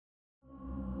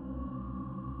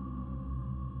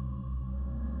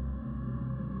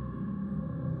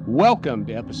Welcome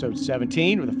to episode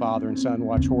 17 of the Father and Son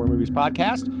Watch Horror Movies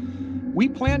podcast. We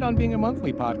planned on being a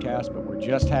monthly podcast, but we're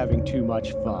just having too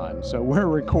much fun. So we're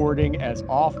recording as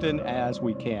often as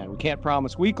we can. We can't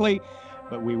promise weekly,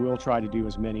 but we will try to do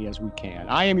as many as we can.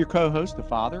 I am your co-host, the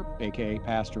Father, aka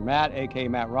Pastor Matt, aka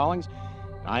Matt Rawlings.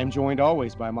 I am joined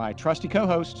always by my trusty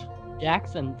co-host,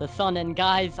 Jackson, the Son, and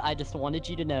guys, I just wanted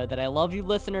you to know that I love you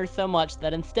listeners so much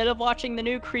that instead of watching the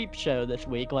new Creep Show this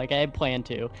week like I had planned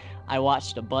to, I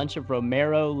watched a bunch of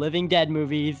Romero Living Dead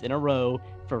movies in a row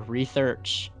for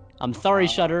research. I'm sorry,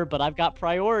 Shudder, but I've got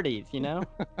priorities, you know?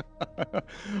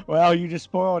 Well, you just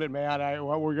spoiled it, man.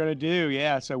 What we're going to do.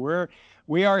 Yeah. So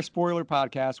we are a spoiler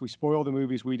podcast. We spoil the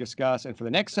movies we discuss. And for the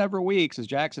next several weeks, as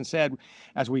Jackson said,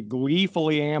 as we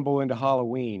gleefully amble into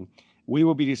Halloween, we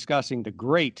will be discussing the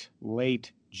great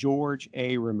late George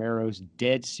A. Romero's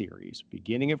Dead series,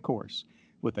 beginning, of course,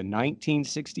 with the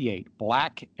 1968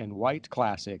 black and white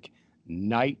classic,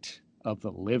 Night of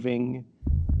the Living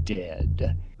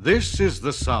Dead. This is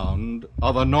the sound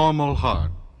of a normal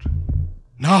heart.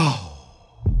 Now,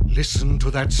 listen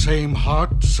to that same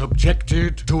heart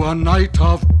subjected to a night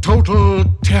of total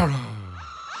terror.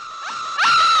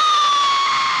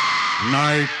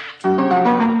 Night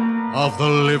of the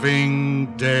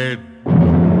Living Dead.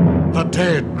 The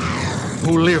dead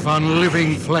who live on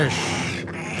living flesh.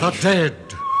 The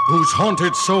dead whose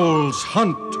haunted souls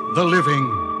hunt the living.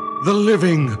 The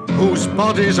living whose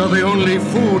bodies are the only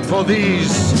food for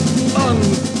these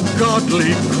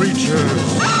ungodly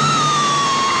creatures.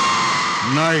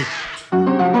 Night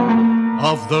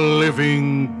of the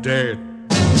Living Dead.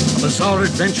 A bizarre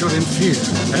adventure in fear,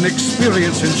 an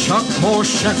experience in shock more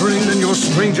shattering than your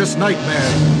strangest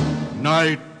nightmare.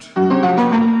 Night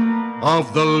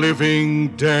of the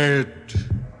Living Dead.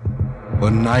 A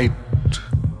night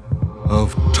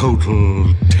of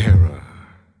total terror.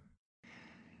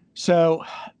 So,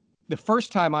 the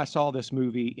first time I saw this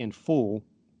movie in full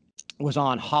was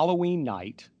on Halloween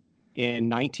night in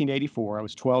 1984. I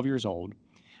was 12 years old.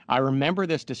 I remember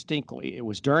this distinctly. It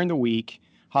was during the week.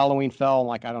 Halloween fell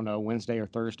on, I don't know, Wednesday or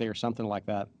Thursday or something like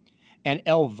that. And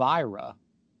Elvira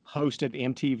hosted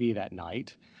MTV that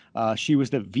night. She was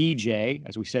the VJ,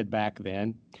 as we said back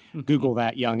then. Google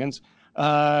that, youngins.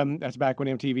 That's back when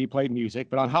MTV played music.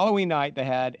 But on Halloween night, they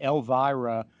had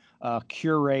Elvira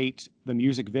curate the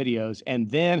music videos and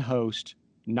then host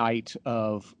Night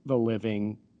of the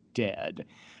Living Dead.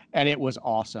 And it was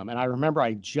awesome. And I remember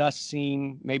I just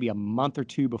seen maybe a month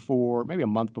before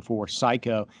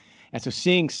Psycho. And so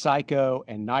seeing Psycho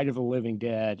and Night of the Living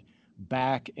Dead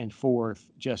back and forth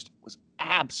just was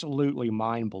absolutely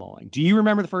mind-blowing. Do you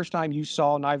remember the first time you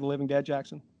saw Night of the Living Dead,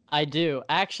 Jackson? I do.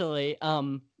 Actually,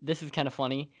 this is kind of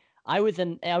funny. I was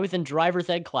in driver's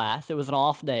ed class. It was an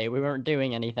off day. We weren't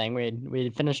doing anything. We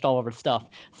had finished all of our stuff.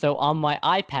 So on my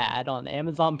iPad on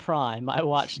Amazon Prime, I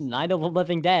watched Night of the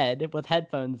Living Dead with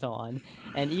headphones on.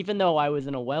 And even though I was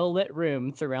in a well-lit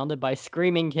room surrounded by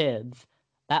screaming kids,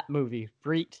 that movie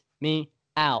freaked me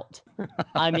out.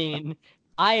 I mean,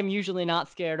 I am usually not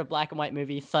scared of black and white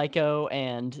movies, Psycho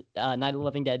and Night of the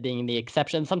Living Dead being the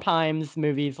exception. Sometimes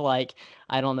movies like,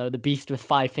 I don't know, The Beast with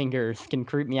Five Fingers can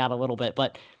creep me out a little bit,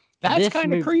 but that's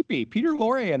kind of creepy. Peter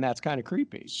Lorre, and that's kind of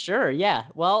creepy. Sure, yeah.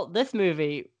 Well, this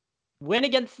movie went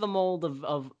against the mold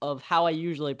of how I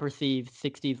usually perceive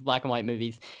 60s black and white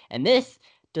movies, and this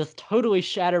just totally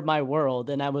shattered my world,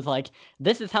 and I was like,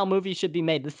 this is how movies should be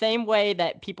made. The same way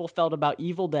that people felt about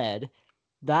Evil Dead,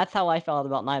 that's how I felt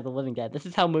about Night of the Living Dead. This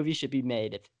is how movies should be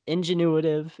made. It's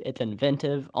ingenuitive, it's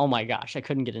inventive. Oh my gosh, I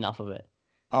couldn't get enough of it.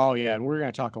 Oh, yeah, and we're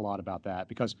going to talk a lot about that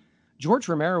because George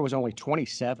Romero was only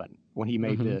 27 when he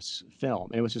made this film.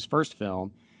 And it was his first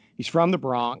film. He's from the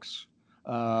Bronx.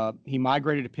 He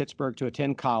migrated to Pittsburgh to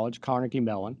attend college, Carnegie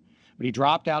Mellon, but he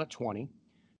dropped out at 20,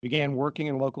 began working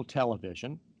in local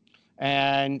television.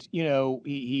 And,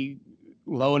 he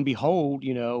lo and behold,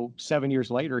 7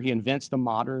 years later, he invents the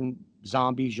modern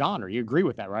zombie genre. You agree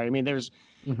with that, right? I mean, there's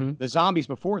the zombies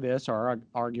before this are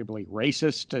arguably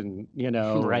racist and,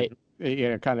 right.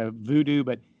 Kind of voodoo,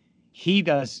 but he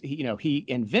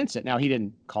invents it. Now, he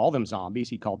didn't call them zombies.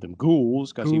 He called them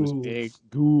ghouls because he was big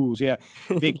ghouls. Yeah.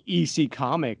 Big EC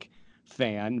comic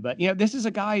fan. But, this is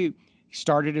a guy who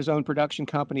started his own production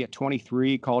company at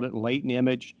 23, called it Latent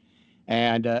Image.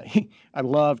 And I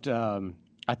loved,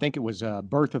 I think it was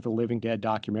Birth of the Living Dead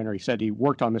documentary. He said he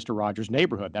worked on Mr. Rogers'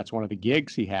 Neighborhood. That's one of the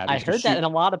gigs he had. I heard that, and a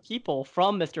lot of people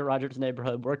from Mr. Rogers'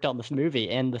 Neighborhood worked on this movie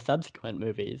and the subsequent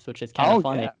movies, which is kind of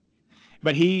funny. Yeah.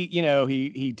 But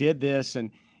he did this, and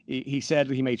he said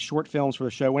he made short films for the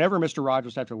show. Whenever Mr.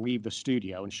 Rogers had to leave the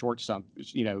studio and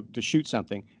to shoot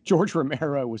something, George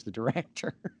Romero was the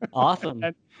director. Awesome.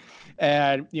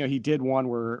 And he did one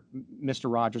where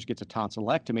Mr. Rogers gets a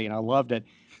tonsillectomy, and I loved it.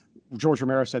 George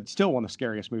Romero said, still one of the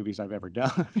scariest movies I've ever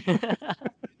done.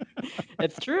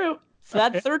 It's true. So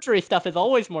that surgery stuff is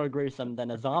always more gruesome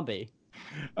than a zombie.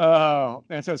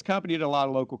 And so his company did a lot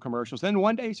of local commercials. Then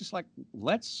one day he's just like,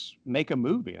 let's make a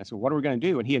movie. And I said, what are we going to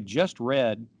do? And he had just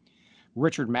read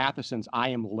Richard Matheson's I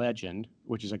Am Legend,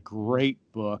 which is a great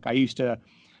book. I used to,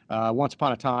 once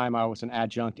upon a time, I was an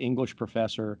adjunct English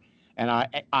professor, and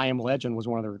I Am Legend was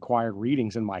one of the required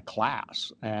readings in my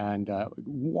class. And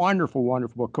wonderful,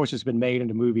 wonderful book. Of course, it's been made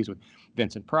into movies with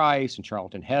Vincent Price and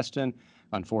Charlton Heston,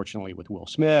 unfortunately with Will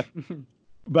Smith.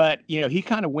 But, he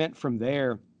kind of went from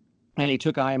there, and he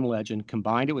took I Am Legend,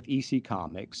 combined it with EC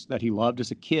Comics that he loved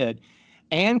as a kid,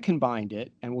 and combined it,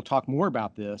 and we'll talk more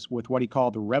about this, with what he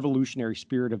called the revolutionary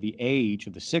spirit of the age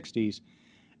of the 60s.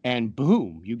 And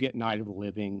boom, you get Night of the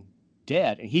Living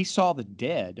Dead. And he saw the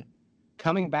dead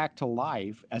coming back to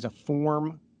life as a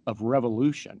form of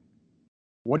revolution.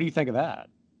 What do you think of that?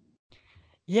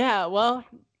 Yeah, well,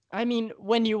 I mean,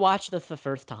 when you watch this the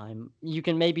first time, you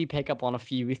can maybe pick up on a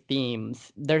few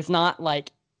themes. That's not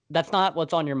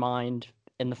what's on your mind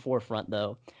in the forefront,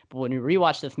 though. But when you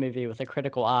rewatch this movie with a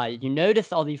critical eye, you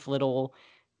notice all these little,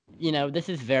 this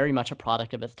is very much a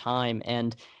product of its time.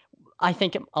 And I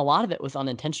think a lot of it was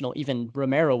unintentional. Even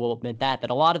Romero will admit that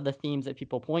a lot of the themes that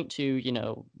people point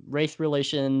to, race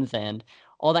relations and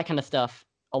all that kind of stuff,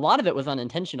 a lot of it was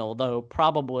unintentional, though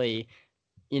probably,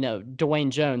 Dwayne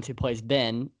Jones, who plays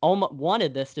Ben,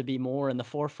 wanted this to be more in the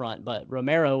forefront, but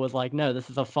Romero was like, no, this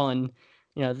is a fun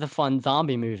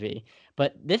zombie movie.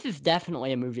 But this is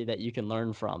definitely a movie that you can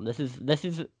learn from. This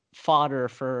is fodder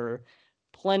for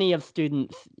plenty of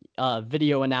students'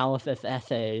 video analysis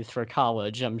essays for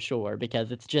college, I'm sure,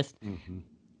 because it's just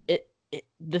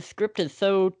the script is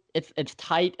so it's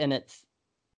tight and it's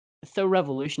so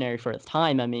revolutionary for its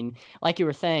time. I mean, like you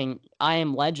were saying, I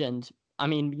Am Legend. I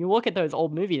mean, you look at those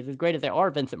old movies, as great as they are,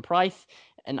 Vincent Price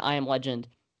and I Am Legend.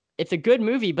 It's a good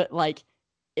movie, but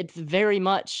it's very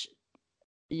much,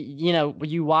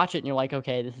 you watch it and you're like,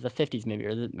 okay, this is a 50s movie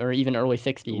or even early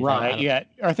 60s. Right. Yeah.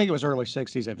 I think it was early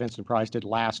 60s that Vincent Price did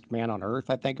Last Man on Earth,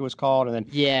 I think it was called. And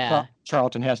then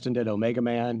Charlton Heston did Omega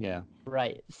Man. Yeah.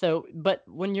 Right. So, but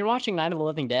when you're watching Night of the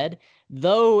Living Dead,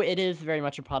 though it is very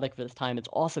much a product of its time, it's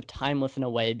also timeless in a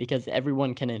way because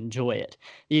everyone can enjoy it.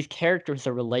 These characters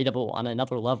are relatable on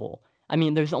another level. I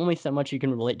mean, there's only so much you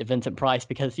can relate to Vincent Price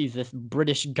because he's this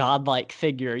British godlike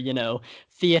figure,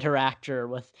 theater actor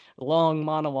with long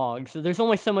monologues. So there's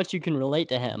only so much you can relate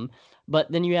to him. But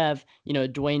then you have,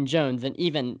 Dwayne Jones, and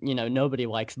even, nobody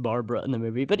likes Barbara in the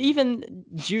movie, but even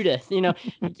Judith,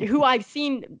 who I've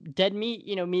seen Dead Meat,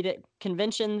 meet at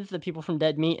conventions, the people from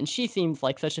Dead Meat, and she seems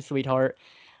like such a sweetheart.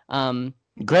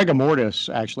 Greg Immortis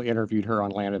actually interviewed her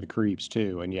on Land of the Creeps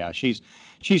too, and yeah, she's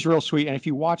real sweet. And if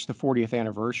you watch the 40th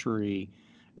anniversary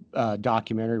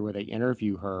documentary where they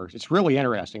interview her, it's really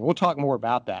interesting. We'll talk more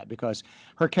about that because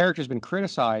her character's been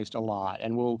criticized a lot,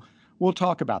 and we'll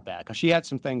talk about that because she had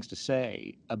some things to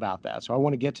say about that. So I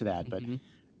want to get to that, but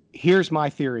here's my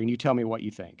theory, and you tell me what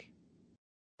you think.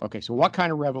 Okay, so what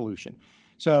kind of revolution?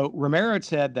 So Romero had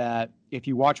said that if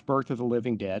you watch Birth of the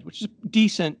Living Dead, which is a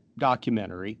decent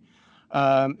documentary,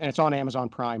 and it's on Amazon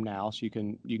Prime now, so you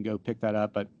can go pick that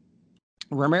up. But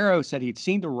Romero said he'd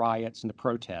seen the riots and the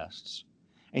protests,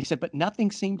 and he said, but nothing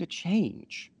seemed to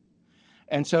change.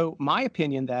 And so my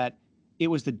opinion that it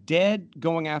was the dead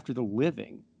going after the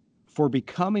living for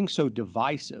becoming so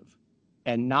divisive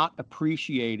and not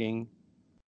appreciating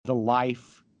the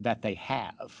life that they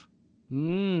have.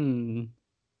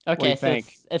 Okay, so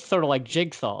it's sort of like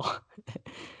Jigsaw.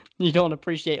 You don't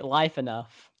appreciate life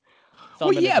enough.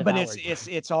 Well, yeah, but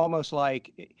it's almost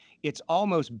like it's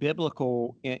almost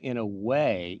biblical in a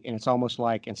way, and it's almost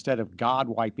like instead of God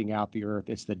wiping out the earth,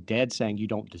 it's the dead saying you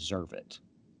don't deserve it.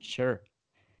 Sure,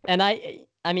 and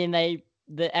I mean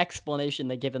the explanation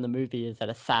they give in the movie is that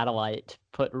a satellite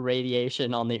put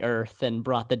radiation on the earth and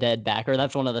brought the dead back, or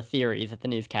that's one of the theories that the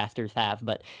newscasters have.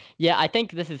 But yeah, I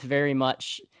think this is very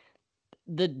much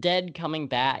the dead coming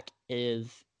back. It's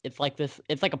like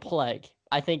a plague.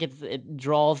 I think it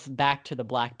draws back to the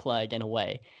Black Plague in a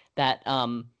way that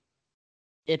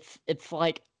it's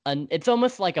like it's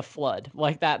almost like a flood,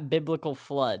 like that biblical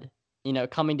flood,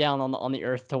 coming down on the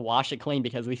earth to wash it clean,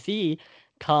 because we see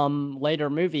come later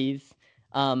movies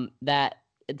that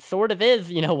it sort of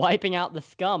is, wiping out the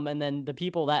scum, and then the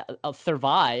people that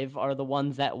survive are the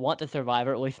ones that want to survive,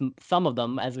 or at least some of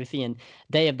them, as we see in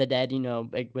Day of the Dead,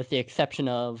 with the exception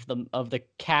of the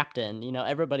captain,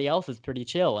 everybody else is pretty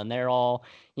chill, and they're all,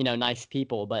 nice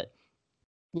people. But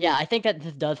Yeah, I think that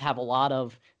this does have a lot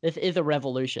of this is a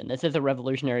revolution. This is a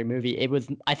revolutionary movie.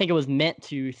 I think it was meant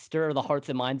to stir the hearts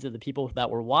and minds of the people that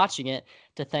were watching it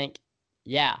to think,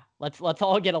 yeah, let's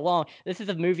all get along. This is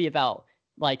a movie about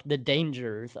like the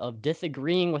dangers of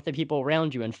disagreeing with the people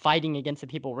around you and fighting against the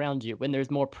people around you when there's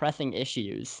more pressing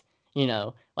issues.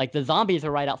 Like the zombies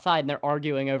are right outside and they're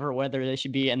arguing over whether they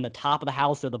should be in the top of the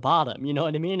house or the bottom. You know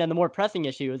what I mean? And the more pressing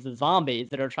issue is the zombies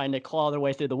that are trying to claw their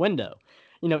way through the window.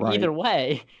 Right. Either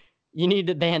way, you need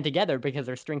to band together because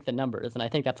there's strength in numbers, and I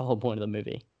think that's the whole point of the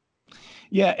movie.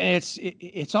 Yeah, and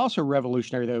it's also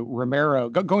revolutionary though. Romero,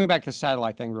 going back to the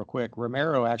satellite thing real quick,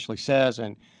 Romero actually says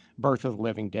in Birth of the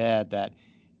Living Dead that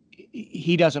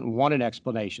he doesn't want an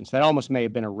explanation. So that almost may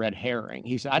have been a red herring.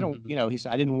 He said, I don't, Mhm. he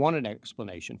said, I didn't want an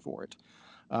explanation for it.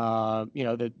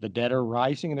 The dead are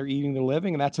rising and they're eating the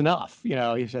living, and that's enough.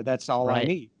 He said, that's all I Right.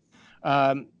 need.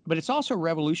 But it's also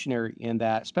revolutionary in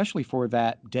that, especially for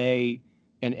that day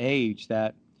and age,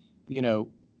 that, you know,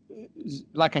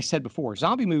 like I said before,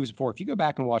 zombie movies before, if you go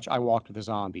back and watch I Walked with a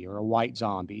Zombie or a White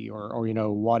Zombie or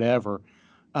whatever,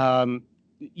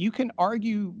 you can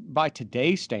argue by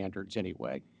today's standards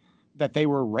anyway that they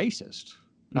were racist.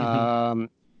 Mhm.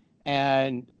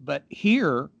 But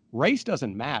here, race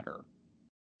doesn't matter.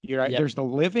 You're right. Yep. There's the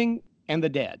living and the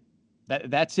dead.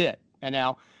 That's it. And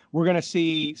now we're going to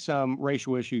see some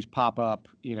racial issues pop up,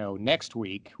 next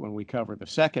week when we cover the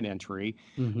second entry,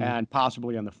 Mhm. and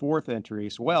possibly on the fourth entry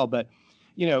as well. But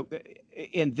you know,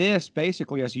 in this,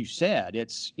 basically, as you said,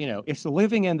 it's the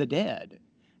living and the dead,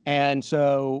 and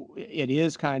so it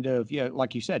is kind of,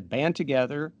 like you said, band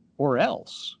together or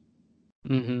else.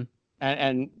 Mhm.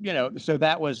 And so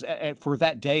that was for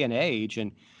that day and age,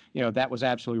 and that was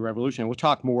absolutely revolutionary. We'll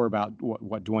talk more about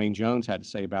what Dwayne Jones had to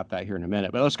say about that here in a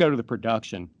minute, but let's go to the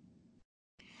production.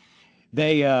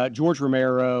 They George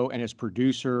Romero and his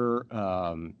producer,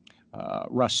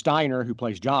 Russ Steiner, who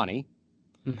plays Johnny.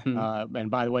 Mhm. And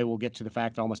by the way, we'll get to the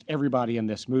fact that almost everybody in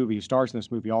this movie who stars in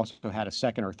this movie also had a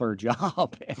second or third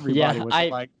job. Everybody Yeah, was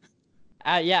like,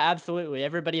 yeah, absolutely.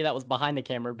 Everybody that was behind the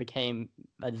camera became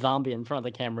a zombie in front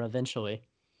of the camera eventually.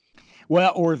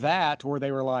 well, or that, or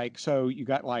they were like, so you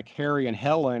got like Harry and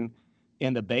Helen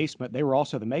in the basement. They were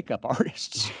also the makeup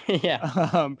artists. Yeah.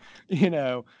 um, you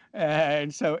know,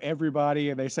 and so everybody,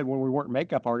 and they said when we weren't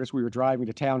makeup artists, we were driving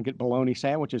to town, get bologna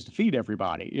sandwiches to feed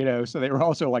everybody, so they were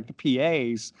also like the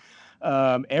PAs.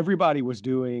 Everybody was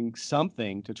doing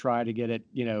something to try to get it,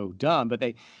 done. But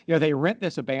they rent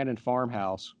this abandoned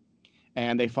farmhouse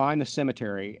and they find the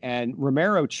cemetery. And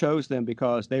Romero chose them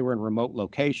because they were in remote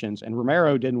locations, and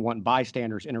Romero didn't want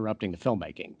bystanders interrupting the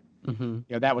filmmaking. Mhm.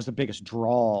 That was the biggest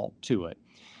draw to it.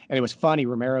 And it was funny.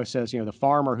 Romero says, the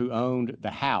farmer who owned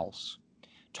the house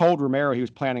told Romero he was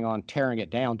planning on tearing it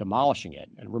down, demolishing it.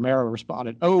 And Romero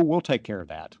responded, "Oh, we'll take care of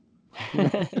that."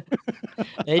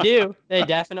 They do. They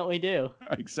definitely do.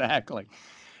 Exactly.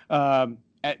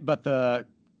 But a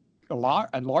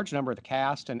large number of the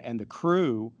cast and the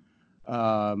crew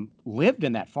lived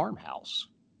in that farmhouse,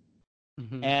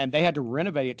 Mhm. and they had to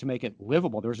renovate it to make it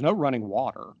livable. There was no running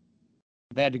water.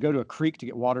 They had to go to a creek to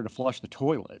get water to flush the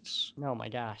toilets. Oh my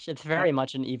gosh. It's Uh, very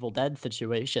much an Evil Dead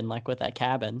situation, like with that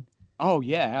cabin. oh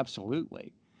yeah,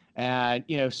 absolutely. And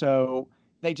so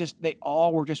they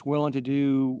all were just willing to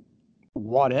do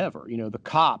whatever. The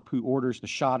cop who orders the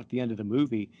shot at the end of the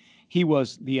movie, he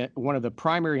was the one of the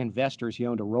primary investors. He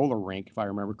owned a roller rink, if I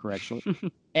remember correctly,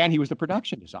 and he was the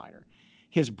production designer.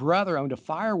 His brother owned a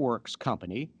fireworks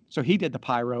company, so he did the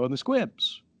pyro and the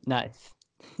squibs. Nice.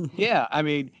 Yeah, I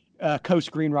mean,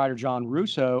 co-screenwriter John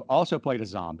Russo also played a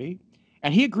zombie,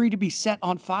 and he agreed to be set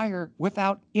on fire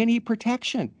without any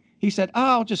protection. He said, "Oh,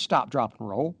 I'll just stop, drop, and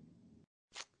roll."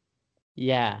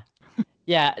 Yeah.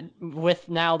 Yeah, with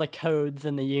now the codes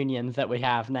and the unions that we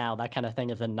have now, that kind of thing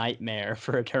is a nightmare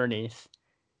for attorneys.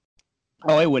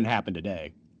 Oh, it wouldn't happen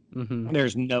today. Mhm.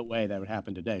 There's no way that would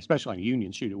happen today, especially on a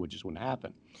union shoot. It just wouldn't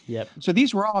happen. Yep. So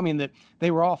these were all, I mean, that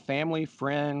they were all family,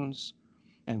 friends,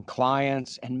 and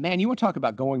clients. And man, you want to talk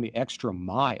about going the extra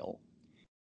mile.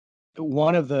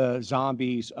 One of the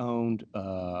zombies owned,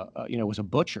 was a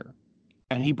butcher,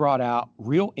 and he brought out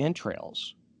real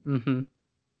entrails Mhm.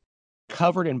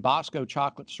 covered in Bosco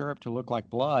chocolate syrup to look like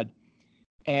blood,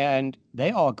 and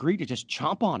they all agreed to just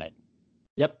chomp on it.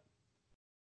 Yep.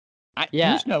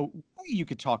 Yeah, There's no way you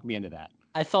could talk me into that.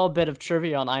 I saw a bit of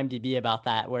trivia on IMDb about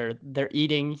that where they're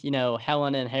eating,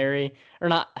 Helen and Harry, or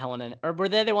not Helen and, or were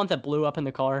they the ones that blew up in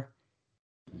the car?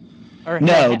 Or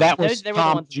No, that was they were the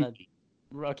Tom ones in the. G.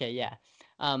 Okay, yeah.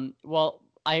 Well,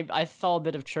 I saw a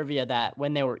bit of trivia that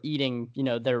when they were eating,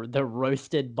 their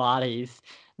roasted bodies,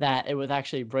 that it was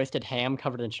actually roasted ham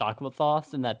covered in chocolate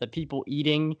sauce, and that the people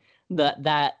eating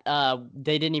they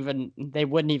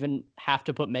wouldn't even have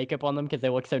to put makeup on them because they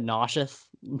look so nauseous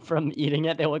from eating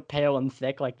it. They look pale and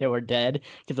sick, like they were dead,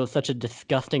 because it was such a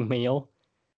disgusting meal.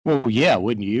 Well, yeah,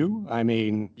 wouldn't you? I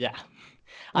mean, Yeah.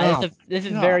 oh, This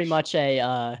is very gosh. much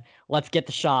a let's get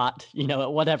the shot,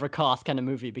 at whatever cost kind of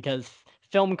movie, because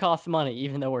film costs money,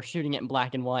 even though we're shooting it in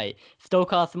black and white. Still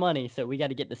costs money, so we got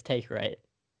to get this take right.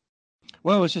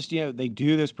 Well, it's just, they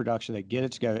do this production, they get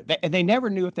it together, and they never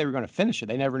knew if they were going to finish it.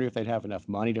 They never knew if they'd have enough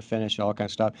money to finish all kind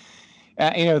of stuff.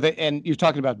 And you're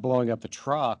talking about blowing up the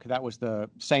truck. That was the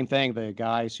same thing. The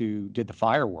guys who did the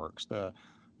fireworks, the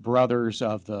brothers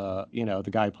of the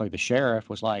guy who played the sheriff,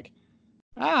 was like,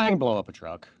 I can blow up a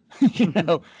truck.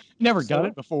 Never done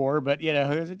it before, but he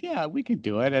said, yeah, we could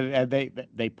do it, and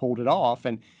they pulled it off.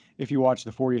 And if you watch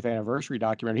the 40th anniversary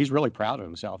documentary, he's really proud of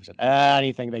himself. He said,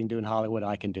 anything they can do in Hollywood,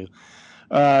 I can do.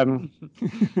 And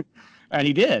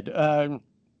he did. And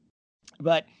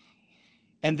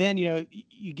then,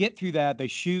 you get through that. They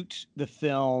shoot the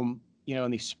film,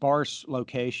 in these sparse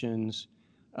locations.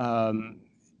 And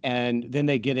then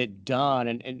they get it done.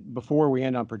 And before we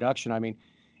end on production, I mean,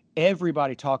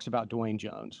 everybody talks about Dwayne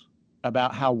Jones,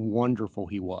 about how wonderful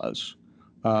he was.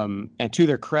 And to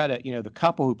their credit, the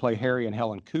couple who play Harry and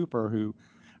Helen Cooper, who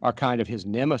are kind of his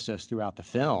nemesis throughout the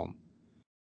film,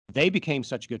 they became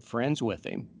such good friends with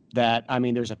him that, I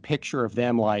mean, there's a picture of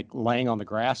them like laying on the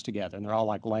grass together, and they're all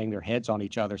like laying their heads on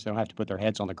each other so they don't have to put their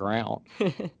heads on the ground.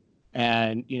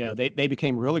 And, they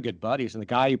became really good buddies. And the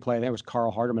guy who played, there was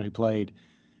Carl Hardiman, who played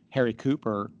Harry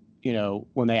Cooper.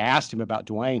 When they asked him about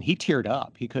Dwayne, he teared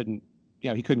up. He couldn't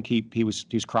keep, he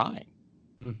was crying.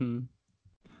 Mm-hmm.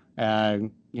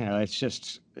 And, it's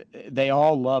just, they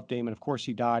all loved him. And of course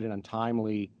he died an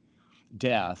untimely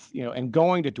death, and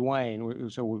going to Dwayne,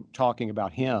 so we're talking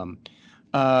about him.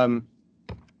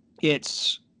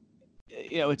 It's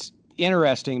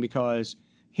interesting because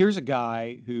here's a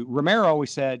guy who Romero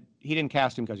always said he didn't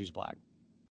cast him because he's black.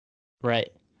 Right.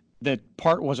 The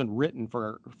part wasn't written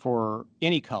for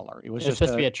any color. It was just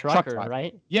supposed to be a trucker, truck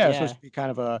right? Yeah, it was supposed to be kind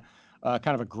of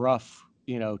a gruff,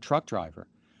 truck driver.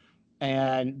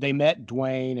 And they met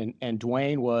Dwayne, and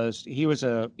Dwayne was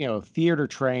a theater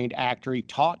trained actor. He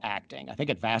taught acting, I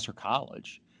think, at Vassar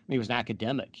College. I mean, he was an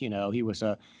academic. He was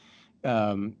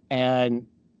and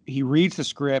he reads the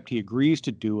script. He agrees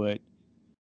to do it,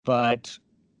 but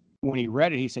when he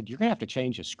read it, he said, "You're gonna have to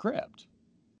change the script."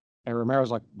 And Romero's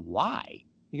like, "Why?"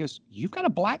 He goes, "You've got a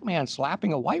black man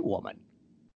slapping a white woman."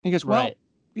 He goes, "Well, right.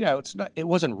 It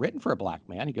wasn't written for a black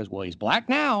man." He goes, "Well, he's black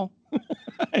now."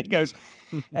 He goes,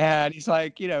 and he's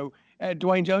like, and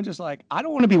Dwayne Jones is like, "I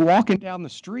don't want to be walking down the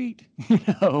street,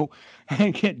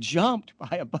 and get jumped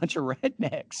by a bunch of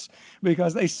rednecks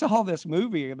because they saw this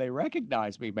movie and they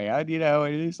recognized me, man."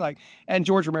 And he's like, and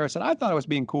George Romero said, "I thought it was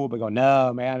being cool," but go,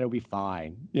 "No, man, it'll be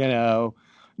fine. No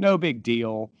big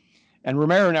deal." And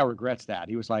Romero now regrets that.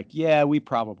 He was like, "Yeah, we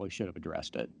probably should have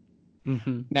addressed it."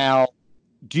 Mm-hmm. Now,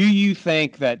 do you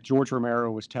think that George Romero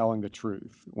was telling the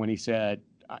truth when he said,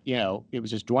 it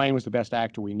was just Dwayne was the best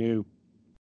actor we knew,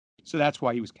 so that's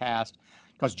why he was cast?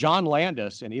 Because John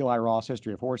Landis in Eli Roth's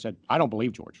History of Horror said, "I don't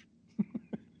believe George."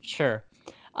 Sure.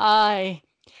 I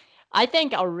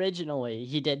think originally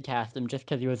he did cast him just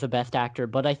because he was the best actor,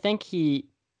 but I think he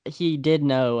did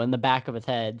know in the back of his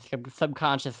head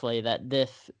subconsciously that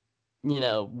this,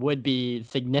 would be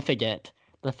significant,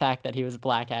 the fact that he was a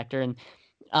black actor. And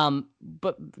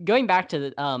but going back to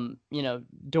the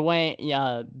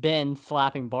Dwayne Ben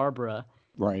slapping Barbara,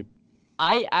 right?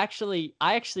 I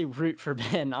actually root for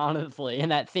Ben, honestly, in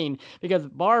that scene, because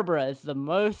Barbara is the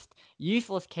most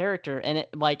useless character, and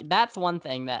that's one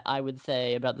thing that I would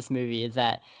say about this movie is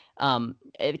that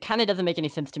it kind of doesn't make any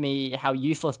sense to me how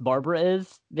useless Barbara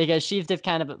is, because she's just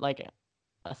kind of like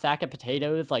a sack of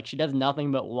potatoes. Like, she does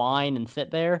nothing but whine and sit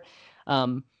there.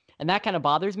 And that kind of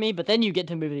bothers me. But then you get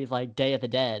to movies like Day of the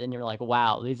Dead, and you're like,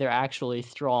 wow, these are actually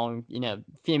strong,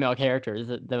 female characters.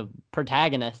 The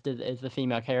protagonist is the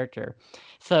female character.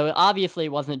 So obviously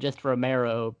it wasn't just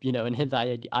Romero, in his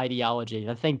ideology.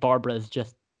 I think Barbara is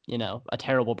just, a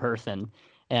terrible person.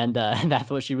 And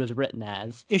that's what she was written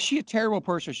as. Is she a terrible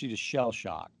person, or is she just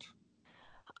shell-shocked?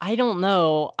 I don't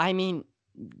know. I mean,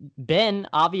 Ben,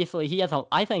 obviously,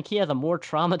 I think he has a more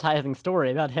traumatizing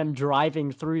story about him driving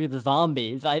through the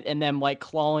zombies and them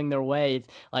clawing their ways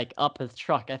up his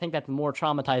truck. I think that's more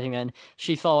traumatizing than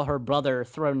she saw her brother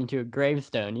thrown into a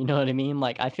gravestone. You know what I mean?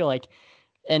 I feel like,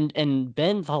 and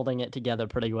Ben's holding it together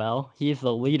pretty well. He's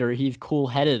the leader. He's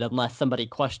cool-headed unless somebody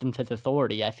questions his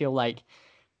authority. I feel like,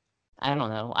 I don't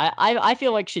know. I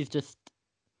feel like she's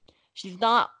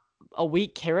not a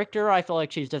weak character. I feel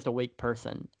like she's just a weak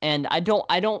person, and I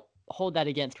don't hold that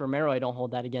against Romero. I don't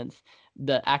hold that against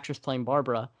the actress playing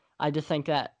Barbara. I just think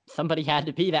that somebody had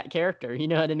to be that character. You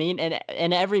know what I mean? And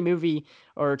in every movie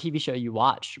or TV show you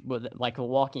watch, with like The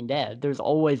Walking Dead, there's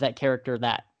always that character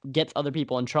that gets other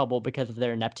people in trouble because of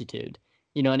their ineptitude.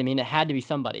 You know what I mean? It had to be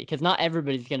somebody, because not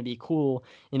everybody's going to be cool.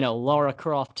 Lara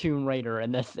Croft, Tomb Raider,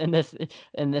 in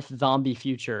this zombie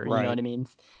future. You know Right. what I mean?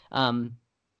 Um,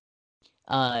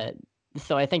 uh,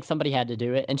 so I think somebody had to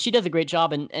do it, and she does a great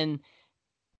job. And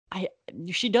I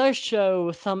she does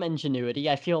show some ingenuity.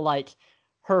 I feel like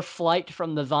her flight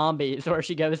from the zombies, where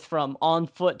she goes from on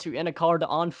foot to in a car to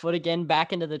on foot again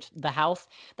back into the house,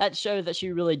 that shows that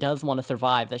she really does want to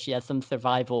survive, that she has some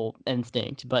survival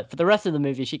instinct. But for the rest of the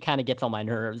movie, she kind of gets on my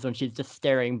nerves when she's just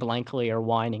staring blankly or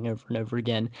whining over and over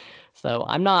again. So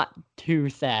I'm not too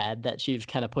sad that she's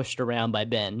kind of pushed around by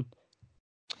Ben.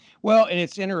 Well, and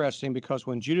it's interesting because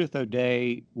when Judith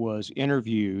O'Dea was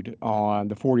interviewed on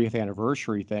the 40th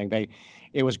anniversary thing,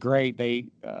 it was great. They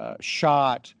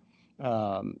shot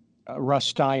Russ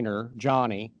Steiner,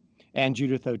 Johnny, and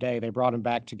Judith O'Dea. They brought them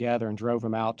back together and drove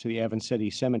them out to the Evans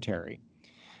City Cemetery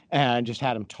and just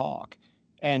had them talk.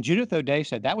 And Judith O'Dea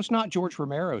said that was not George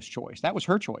Romero's choice. That was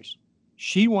her choice.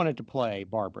 She wanted to play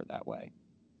Barbara that way.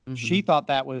 She thought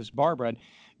that was Barbara. And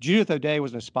Judith O'Dea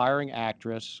was an aspiring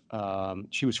actress.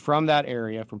 She was from that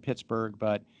area, from Pittsburgh,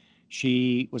 but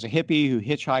she was a hippie who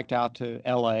hitchhiked out to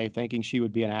LA thinking she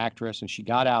would be an actress. And she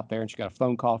got out there and she got a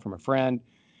phone call from a friend,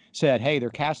 said, "Hey,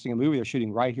 they're casting a movie. They're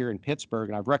shooting right here in Pittsburgh,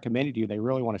 and I've recommended you. They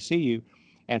really want to see you."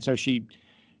 And so she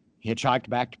hitchhiked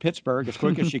back to Pittsburgh as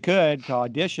quick as she could to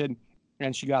audition,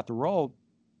 and she got the role.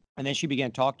 And then she began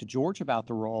to talk to George about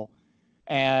the role.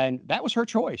 And that was her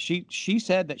choice. She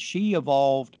said that she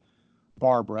evolved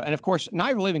Barbara. And of course,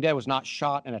 Night of the Living Dead was not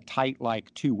shot in a tight,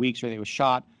 like 2 weeks, or it was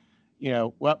shot,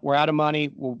 well, we're out of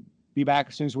money. We'll be back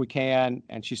as soon as we can.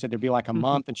 And she said there'd be like a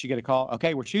month and she'd get a call.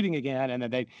 Okay, we're shooting again. And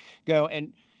then they'd go.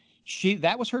 And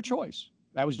that was her choice.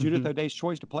 That was Judith O'Dea's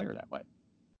choice to play her that way.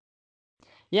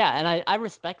 Yeah, and I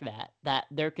respect that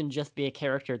there can just be a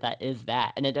character that is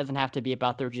that, and it doesn't have to be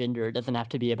about their gender. It doesn't have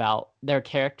to be about their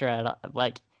character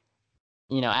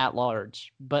at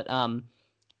large. But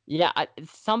yeah,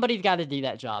 somebody's got to do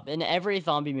that job. In every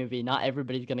zombie movie, not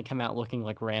everybody's going to come out looking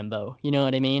like Rambo. You know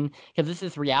what I mean? Because this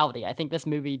is reality. I think this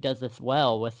movie does this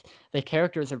well. With the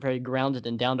characters are very grounded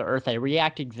and down to earth. They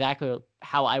react exactly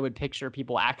how I would picture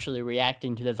people actually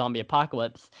reacting to the zombie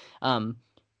apocalypse.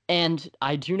 And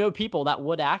I do know people that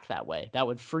would act that way, that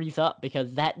would freeze up,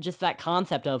 because that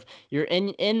concept of you're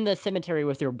in the cemetery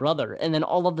with your brother, and then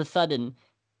all of a sudden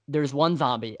there's one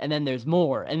zombie, and then there's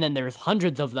more, and then there's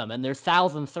hundreds of them, and there's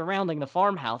thousands surrounding the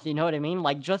farmhouse. You know what I mean?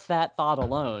 Like, just that thought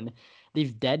alone,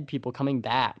 these dead people coming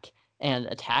back and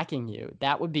attacking you,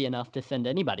 that would be enough to send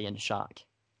anybody into shock.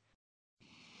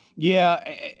 Yeah,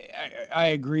 I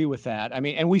agree with that. I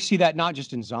mean, and we see that not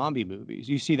just in zombie movies.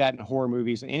 You see that in horror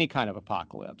movies, any kind of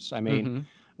apocalypse. I mean,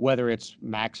 whether it's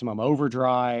Maximum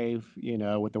Overdrive,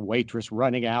 with the waitress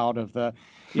running out of the,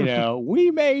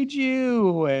 we made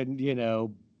you, and,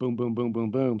 boom, boom, boom,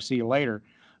 boom, boom, see you later.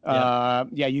 Yeah,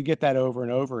 you get that over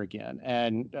and over again.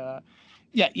 And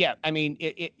yeah. I mean,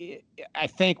 I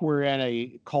think we're in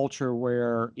a culture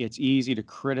where it's easy to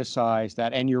criticize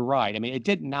that. And you're right. I mean, it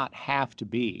did not have to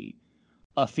be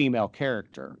a female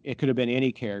character. It could have been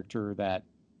any character that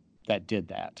did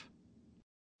that.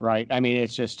 Right. I mean,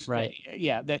 it's just right.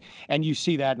 Yeah. And you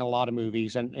see that in a lot of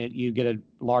movies, and you get a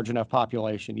large enough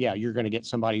population. Yeah, you're going to get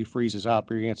somebody who freezes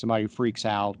up, or you're going to get somebody who freaks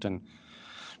out, and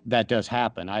that does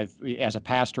happen. As a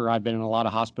pastor, I've been in a lot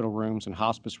of hospital rooms and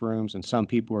hospice rooms, and some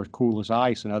people are cool as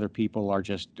ice, and other people are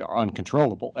just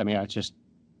uncontrollable. I mean, that's just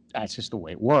the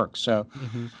way it works. So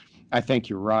I think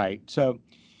you're right. So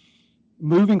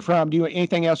moving from,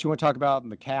 anything else you want to talk about?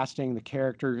 The casting, the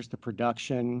characters, the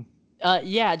production?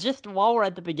 Yeah, just while we're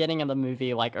at the beginning of the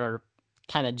movie, or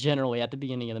kind of generally at the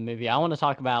beginning of the movie, I want to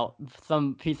talk about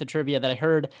some piece of trivia that I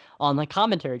heard on the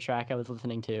commentary track I was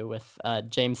listening to with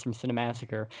James from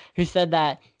Cinemassacre, who said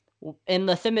that in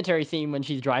the cemetery scene when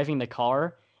she's driving the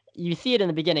car, you see it in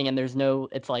the beginning, and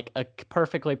it's like a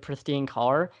perfectly pristine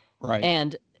car, right?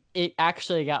 And it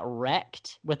actually got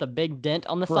wrecked with a big dent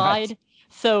on the side.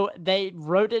 So they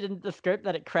wrote it into the script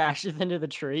that it crashes into the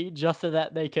tree, just so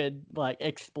that they could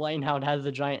explain how it has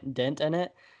a giant dent in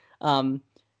it.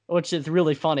 Which is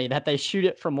really funny that they shoot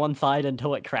it from one side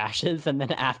until it crashes, and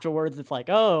then afterwards it's like,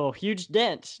 oh, huge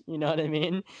dent. You know what I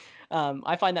mean?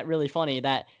 I find that really funny.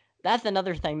 That's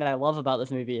another thing that I love about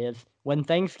this movie is when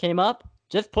things came up,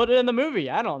 just put it in the movie.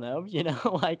 I don't know,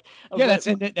 like Yeah,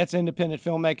 but that's independent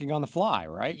filmmaking on the fly,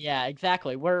 right? yeah,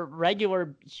 exactly. Where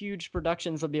regular huge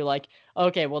productions will be like,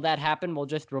 okay, well that happened, we'll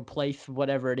just replace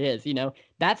whatever it is.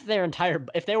 That's their entire.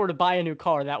 If they were to buy a new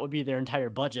car, that would be their entire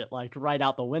budget, like right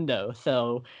out the window.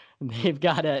 So they've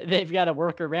gotta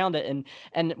work around it,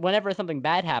 and whenever something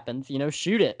bad happens,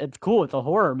 shoot it. It's cool. It's a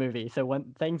horror movie, so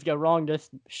when things go wrong,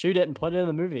 just shoot it and put it in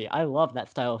the movie. I love that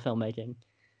style of filmmaking.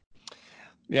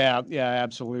 Yeah, yeah,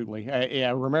 absolutely.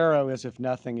 Yeah, Romero is, if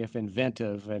nothing, if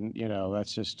inventive, and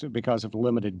that's just because of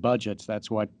limited budgets.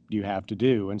 That's what you have to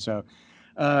do. And so,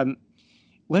 um,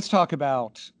 let's talk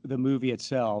about the movie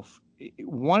itself.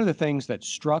 One of the things that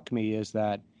struck me is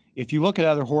that if you look at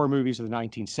other horror movies of the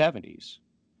 1970s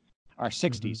or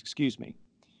 60s, excuse me,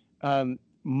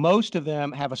 most of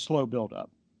them have a slow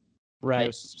buildup.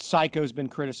 Right. Psycho's been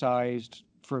criticized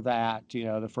for that.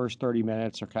 The first 30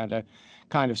 minutes are kind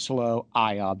of slow.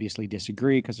 I obviously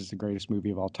disagree because it's the greatest movie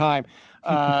of all time.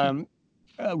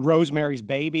 Rosemary's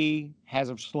Baby has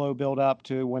a slow build up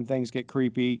to when things get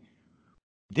creepy.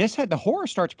 The horror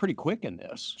starts pretty quick in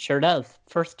this. Sure does.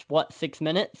 First, 6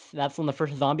 minutes? That's when the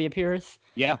first zombie appears.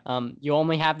 Yeah. You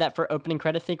only have that for opening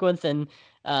credit sequence, and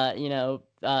the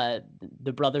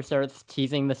brother starts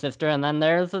teasing the sister, and then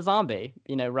there's a zombie,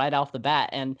 right off the bat.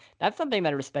 And that's something that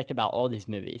I respect about all these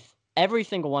movies. Every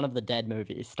single one of the Dead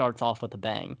movies starts off with a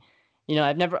bang.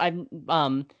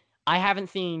 I haven't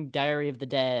seen Diary of the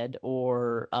Dead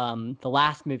or the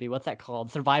last movie. What's that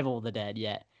called? Survival of the Dead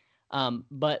yet.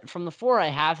 But from the 4 I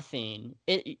have seen,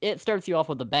 it starts you off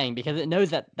with a bang because it knows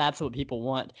that that's what people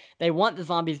want. They want the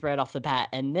zombies right off the bat,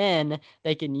 and then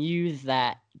they can use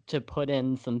that to put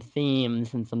in some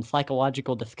themes and some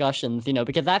psychological discussions,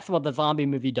 because that's what the zombie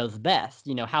movie does best.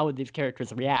 How would these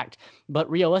characters react? But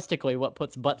realistically, what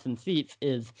puts butts in seats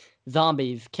is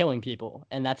zombies killing people,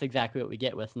 and that's exactly what we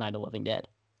get with Night of the Living Dead.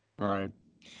 Right.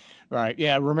 Right.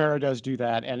 Yeah, Romero does do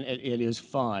that, and it is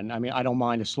fun. I mean, I don't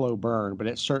mind a slow burn, but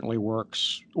it certainly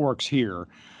works here.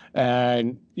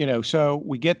 And so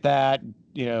we get that.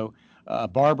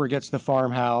 Barbara gets the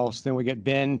farmhouse. Then we get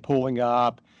Ben pulling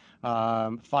up,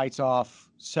 fights off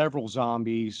several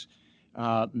zombies.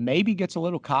 Maybe gets a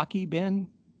little cocky, Ben.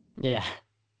 Yeah.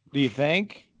 Do you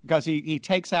think? Because he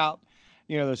takes out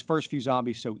those first few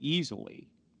zombies so easily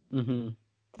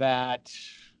that.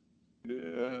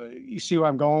 You see where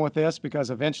I'm going with this?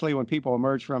 Because eventually when people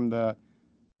emerge from the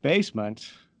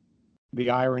basement,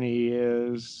 the irony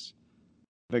is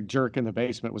the jerk in the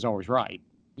basement was always right.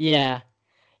 Yeah.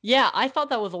 Yeah, I thought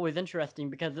that was always interesting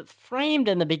because it's framed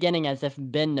in the beginning as if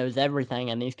Ben knows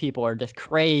everything and these people are just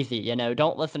crazy,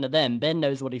 don't listen to them. Ben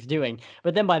knows what he's doing.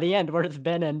 But then by the end, where does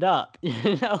Ben end up?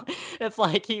 It's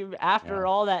like after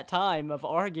all that time of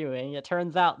arguing, it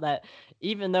turns out that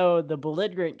even though the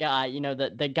belligerent guy,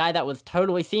 the guy that was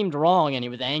totally seemed wrong and he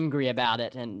was angry about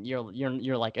it, and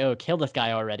you're like, oh, kill this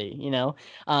guy already,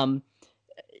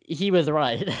 he was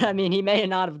right. I mean, he may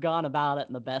not have gone about it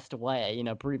in the best way,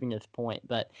 proving his point,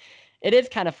 but it is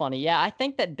kind of funny. Yeah, I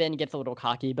think that Ben gets a little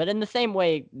cocky, but in the same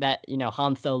way that,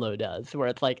 Han Solo does, where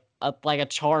it's like a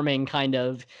charming kind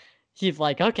of, he's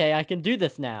like, okay, I can do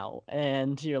this now.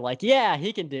 And you're like, yeah,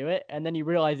 he can do it. And then you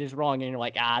realize he's wrong and you're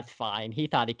like, it's fine. He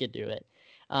thought he could do it.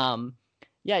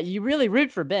 Yeah, you really root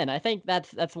for Ben. I think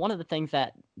that's one of the things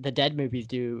that the Dead movies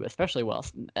do especially well,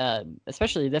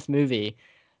 especially this movie,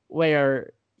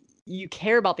 where you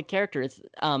care about the characters.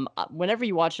 Whenever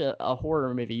you watch a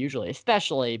horror movie, usually,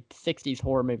 especially 60s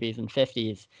horror movies and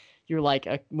 50s, you're like,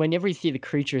 whenever you see the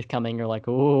creatures coming, you're like,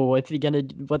 oh, what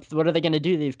are they gonna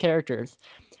do to these characters?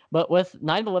 But with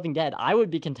Night of the Living Dead, I would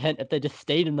be content if they just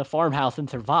stayed in the farmhouse and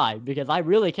survived, because I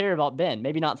really care about Ben.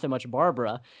 Maybe not so much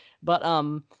Barbara, but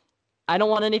I don't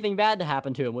want anything bad to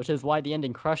happen to him, which is why the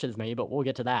ending crushes me. But we'll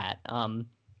get to that.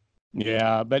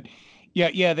 Yeah, but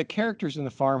yeah, the characters in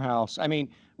the farmhouse. I mean,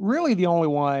 really, the only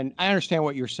one. I understand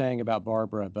what you're saying about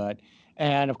Barbara,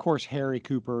 and of course Harry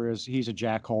Cooper he's a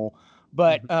jackhole.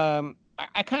 But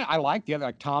I like the other,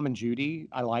 like Tom and Judy.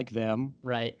 I like them.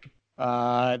 Right.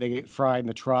 They get fried in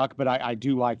the truck, but I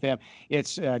do like them.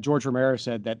 It's George Romero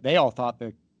said that they all thought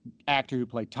the actor who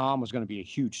played Tom was going to be a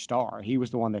huge star. He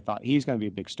was the one they thought he's going to be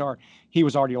a big star. He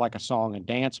was already like a song and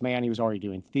dance man. He was already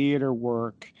doing theater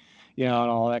work, and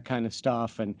all that kind of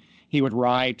stuff. And he would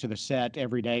ride to the set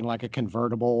every day in like a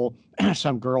convertible.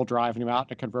 Some girl driving him out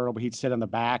in a convertible. He'd sit in the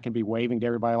back and be waving to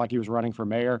everybody like he was running for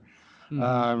mayor.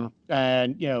 And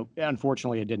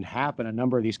unfortunately, it didn't happen. A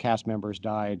number of these cast members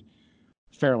died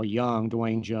fairly young,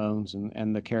 Dwayne Jones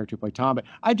and the character who played Tom. But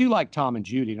I do like Tom and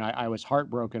Judy, and I was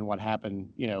heartbroken what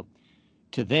happened,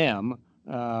 to them.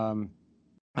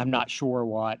 I'm not sure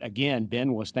what, again,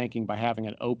 Ben was thinking by having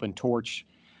an open torch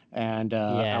and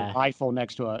a Yeah. rifle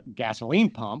next to a gasoline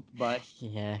pump. But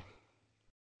Yeah.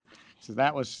 so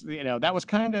that was, that was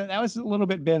that was a little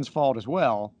bit Ben's fault as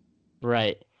well.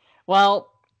 Right. Well,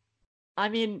 I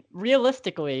mean,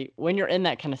 realistically, when you're in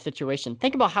that kind of situation,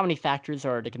 think about how many factors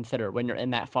there are to consider when you're in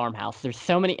that farmhouse. There's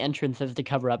so many entrances to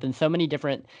cover up and so many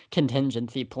different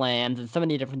contingency plans and so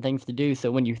many different things to do.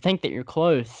 So when you think that you're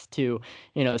close to,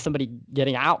 somebody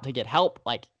getting out to get help,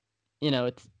 like,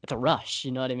 it's a rush,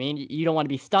 you know what I mean? You don't want to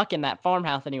be stuck in that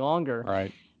farmhouse any longer.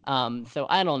 Right. So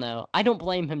I don't know. I don't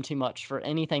blame him too much for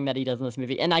anything that he does in this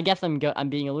movie, and I guess I'm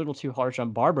being a little too harsh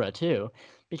on Barbara too,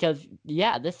 because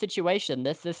yeah, this situation,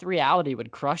 this reality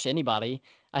would crush anybody.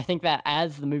 I think that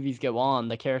as the movies go on,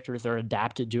 the characters are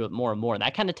adapted to it more and more.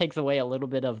 That kind of takes away a little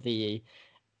bit of the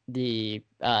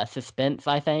suspense.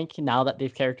 I think now that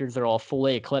these characters are all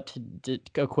fully equipped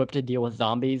to deal with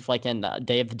zombies, like in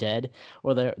Day of the Dead,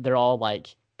 where they're all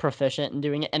like proficient in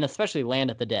doing it, and especially Land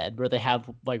of the Dead, where they have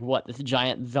like this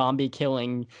giant zombie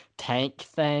killing tank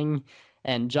thing,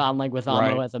 and John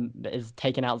Leguizamo Right. is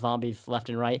taking out zombies left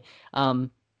and right.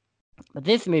 But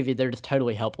this movie, they're just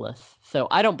totally helpless. So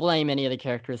I don't blame any of the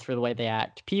characters for the way they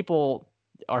act. People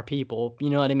are people, you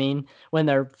know what I mean? When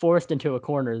they're forced into a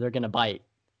corner, they're gonna bite.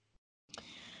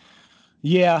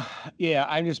 Yeah, yeah.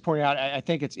 I'm just pointing out. I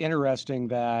think it's interesting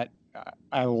that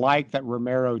I like that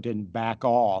Romero didn't back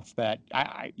off. That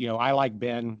I like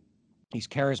Ben. He's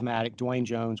charismatic. Dwayne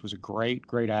Jones was a great,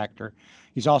 great actor.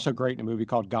 He's also great in a movie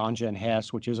called Ganja and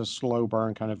Hess, which is a slow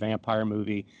burn kind of vampire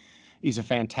movie. He's a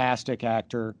fantastic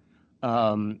actor.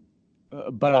 Um,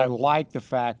 but I like the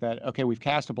fact that, okay, we've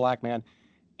cast a black man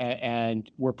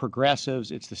and we're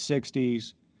progressives. It's the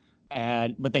 60s,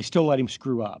 but they still let him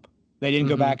screw up. They didn't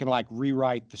go Mm-hmm. back and like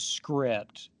rewrite the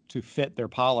script to fit their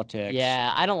politics.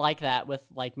 Yeah, I don't like that with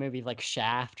like movies like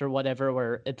Shaft or whatever,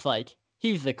 where it's like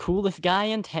he's the coolest guy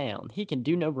in town. He can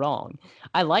do no wrong.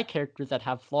 I like characters that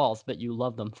have flaws, but you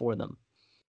love them for them.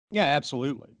 Yeah,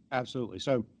 absolutely, absolutely.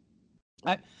 So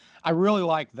I I really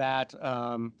like that.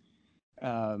 Um,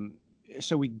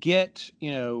 so we get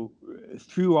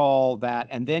through all that,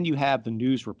 and then you have the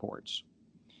news reports.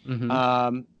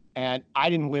 Mm-hmm. And I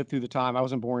didn't live through the time. I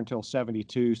wasn't born until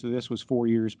 '72, so this was 4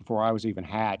 years before I was even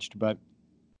hatched. But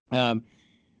um,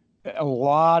 a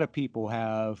lot of people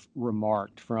have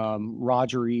remarked, from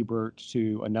Roger Ebert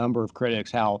to a number of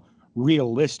critics, how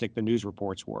realistic the news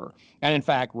reports were. And in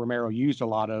fact, Romero used a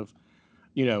lot of,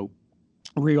 you know,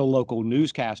 real local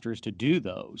newscasters to do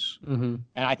those. Mm-hmm.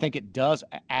 And I think it does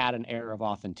add an air of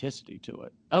authenticity to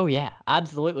it. Oh yeah,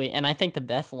 absolutely. And I think the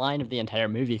best line of the entire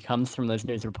movie comes from those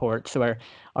news reports where,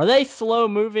 "Are they slow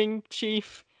moving,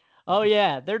 Chief? Oh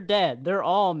yeah, they're dead. They're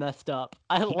all messed up."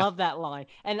 I Yeah. love that line.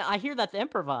 And I hear that's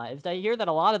improvised. I hear that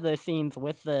a lot of those scenes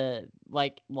with the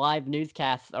like live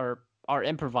newscasts are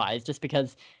improvised just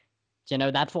because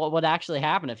that's what would actually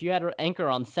happen. If you had an anchor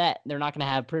on set, they're not going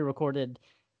to have pre-recorded,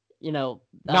 you know,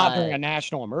 Not uh during a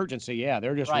national emergency. Yeah,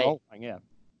 they're just right. rolling. Yeah.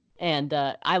 And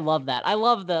I love that. I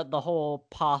love the whole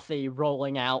posse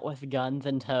rolling out with guns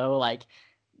in tow. Like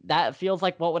that feels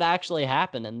like what would actually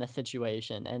happen in this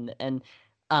situation. And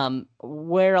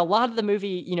where a lot of the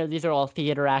movie, these are all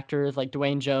theater actors. Like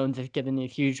Dwayne Jones is giving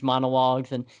these huge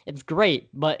monologues, and it's great,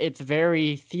 but it's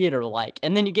very theater-like.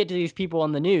 And then you get to these people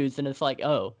on the news, and it's like,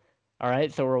 oh, all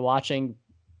right, so we're watching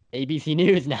ABC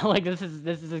News now. Like this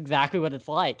is exactly what it's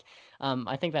like.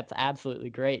 I think that's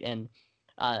absolutely great, and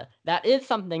that is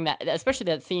something that, especially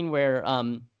that scene where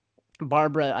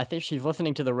Barbara, I think she's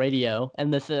listening to the radio,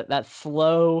 and that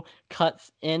slow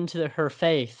cuts into her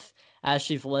face as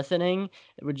she's listening,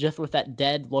 with that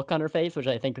dead look on her face, which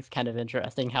I think is kind of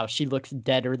interesting. How she looks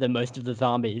deader than most of the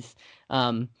zombies.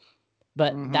 But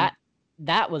Mm-hmm.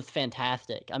 that was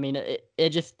fantastic. I mean,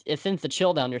 it sends the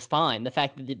chill down your spine. The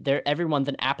fact that everyone's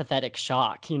in apathetic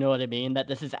shock. You know what I mean? That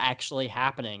this is actually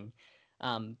happening.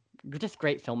 Um, just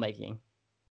great filmmaking.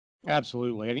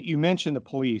 Absolutely. And you mentioned the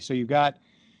police. So you've got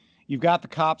the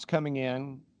cops coming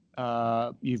in.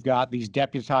 You've got these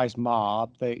deputized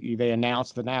mob. They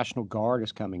announce the National Guard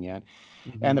is coming in,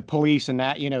 Mm-hmm. and the police and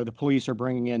that the police are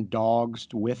bringing in dogs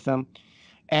with them,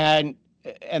 and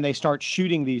and they start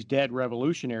shooting these dead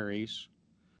revolutionaries,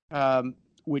 um,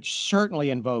 which certainly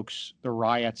invokes the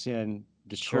riots in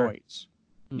Sure. Detroit.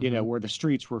 Mm-hmm. Where the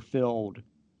streets were filled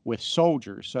with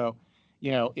soldiers. So,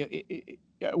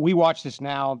 we watch this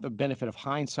now, the benefit of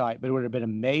hindsight, but it would have been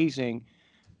amazing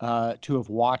to have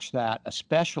watched that,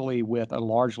 especially with a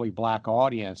largely black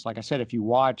audience. Like I said, if you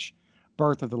watch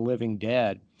Birth of the Living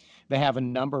Dead, they have a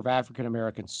number of African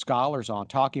American scholars on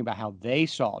talking about how they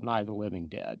saw Night of the Living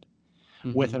Dead.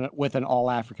 with an all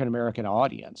African American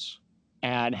audience,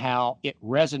 and how it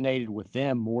resonated with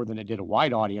them more than it did a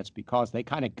white audience because they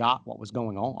kind of got what was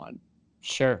going on.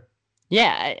 Sure.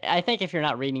 Yeah, I think if you're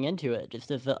not reading into it,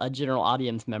 just as a general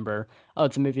audience member, oh,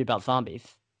 it's a movie about zombies.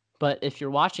 But if you're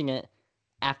watching it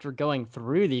after going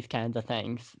through these kinds of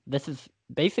things, this is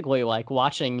basically like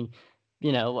watching,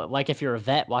 like if you're a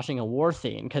vet watching a war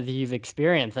scene because you've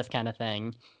experienced this kind of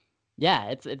thing. Yeah,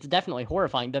 it's definitely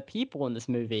horrifying. The people in this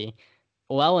movie,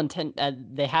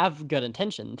 they have good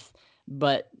intentions,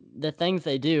 but the things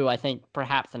they do, I think,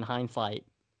 perhaps in hindsight,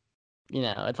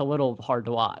 it's a little hard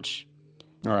to watch.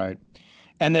 All right.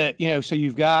 And so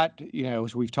you've got,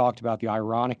 as we've talked about, the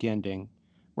ironic ending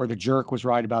where the jerk was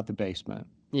right about the basement.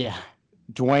 Yeah.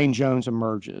 Dwayne Jones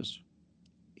emerges.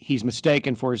 He's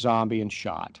mistaken for a zombie and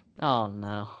shot. Oh,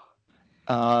 no.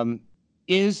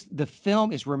 Is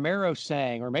Romero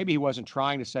saying, or maybe he wasn't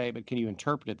trying to say, but can you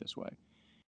interpret it this way?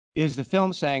 Is the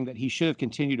film saying that he should have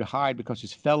continued to hide because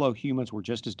his fellow humans were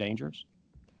just as dangerous?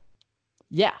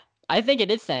 Yeah, I think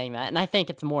it is saying that, and I think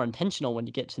it's more intentional when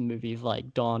you get to movies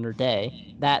like Dawn or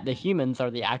Day, that the humans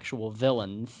are the actual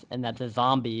villains, and that the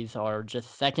zombies are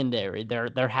just secondary.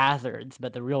 They're hazards,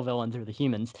 but the real villains are the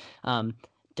humans.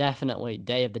 Definitely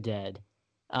Day of the Dead.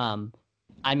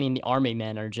 I mean, the army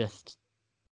men are just,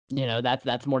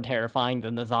 that's more terrifying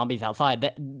than the zombies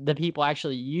outside. The people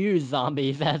actually use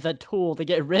zombies as a tool to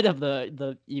get rid of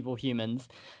the evil humans.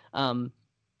 Yeah,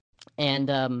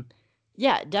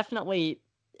 definitely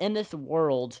in this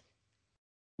world,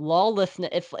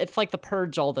 lawlessness, it's like the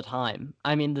purge all the time.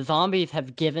 I mean, the zombies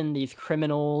have given these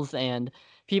criminals and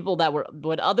people that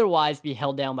would otherwise be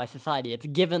held down by society, it's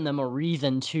given them a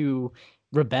reason to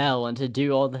rebel and to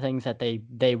do all the things that they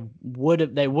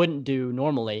wouldn't do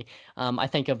normally. I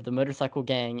think of the motorcycle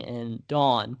gang in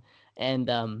Dawn, and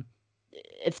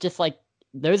it's just like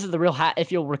those are the real if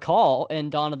you'll recall in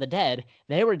Dawn of the Dead,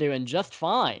 they were doing just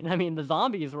fine. I mean, the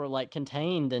zombies were like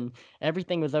contained and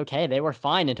everything was okay. They were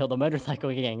fine until the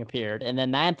motorcycle gang appeared, and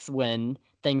then that's when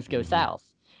things go south.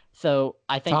 So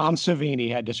I think Tom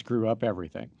Savini had to screw up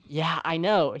everything. Yeah, I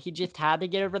know. He just had to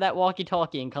get over that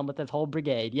walkie-talkie and come with his whole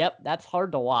brigade. Yep, that's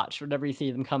hard to watch whenever you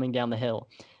see them coming down the hill.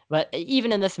 But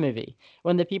even in this movie,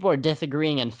 when the people are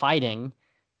disagreeing and fighting,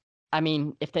 I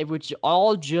mean, if they would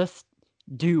all just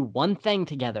do one thing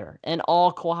together and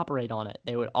all cooperate on it,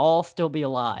 they would all still be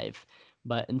alive.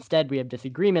 But instead, we have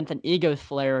disagreements and egos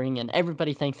flaring, and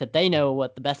everybody thinks that they know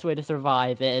what the best way to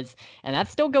survive is. And that's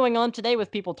still going on today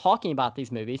with people talking about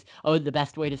these movies. Oh, the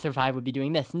best way to survive would be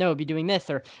doing this. No, be doing this.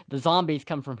 Or the zombies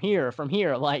come from here, from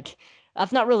here. Like,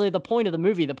 that's not really the point of the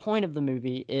movie. The point of the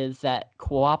movie is that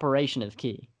cooperation is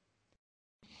key.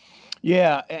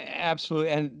 Yeah, absolutely.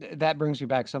 And that brings me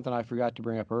back to something I forgot to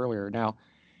bring up earlier. Now,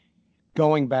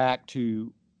 going back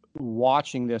to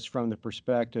watching this from the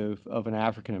perspective of an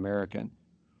African American,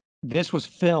 this was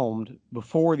filmed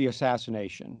before the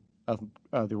assassination of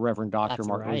the Reverend Dr.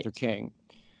 Martin Luther King,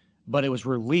 but it was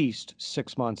released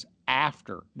 6 months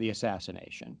after the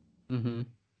assassination. Mm-hmm.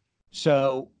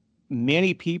 So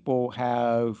many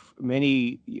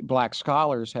Black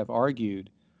scholars have argued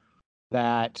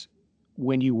that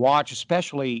when you watch,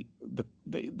 especially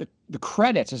the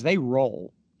credits as they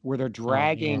roll, where they're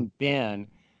dragging Ben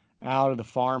out of the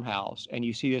farmhouse, and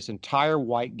you see this entire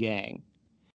white gang.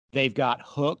 They've got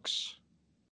hooks,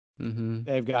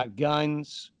 they've got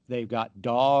guns, they've got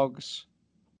dogs,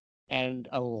 and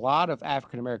a lot of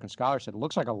African American scholars said it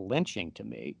looks like a lynching to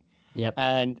me. Yep.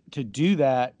 And to do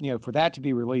that, for that to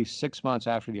be released 6 months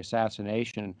after the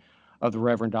assassination of the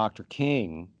Reverend Dr.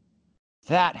 King,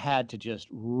 that had to just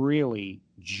really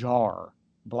jar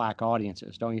Black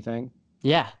audiences, don't you think?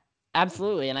 Yeah.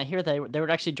 Absolutely, and I hear they were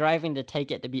actually driving to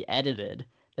take it to be edited.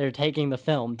 They were taking the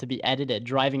film to be edited,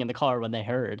 driving in the car when they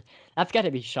heard. That's got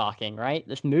to be shocking, right?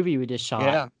 This movie we just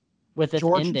shot with this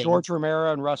ending. George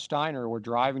Romero and Russ Steiner were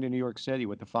driving to New York City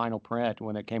with the final print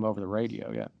when it came over the radio,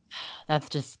 yeah. That's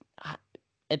just,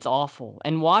 it's awful.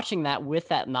 And watching that with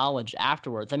that knowledge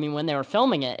afterwards, I mean, when they were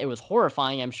filming it, it was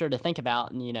horrifying, I'm sure, to think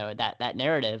about, and that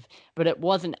narrative, but it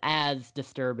wasn't as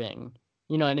disturbing.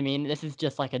 You know what I mean? This is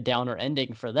just like a downer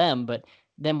ending for them, but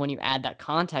then when you add that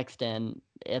context in,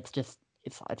 it's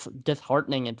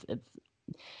disheartening.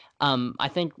 I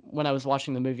think when I was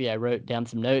watching the movie, I wrote down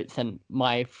some notes, and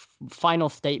my final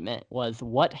statement was,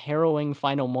 "What harrowing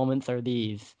final moments are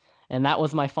these?" And that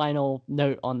was my final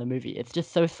note on the movie. It's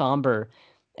just so somber,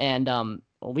 and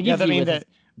the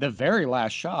very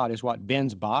last shot is what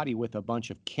Ben's body with a bunch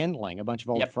of kindling, a bunch of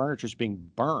old furniture is being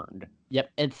burned.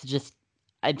 Yep,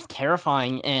 it's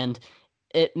terrifying, and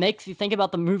it makes you think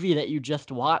about the movie that you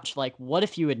just watched. Like, what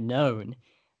if you had known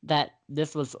that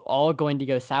this was all going to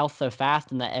go south so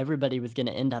fast and that everybody was going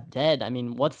to end up dead. I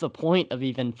mean, what's the point of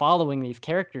even following these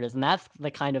characters? And that's the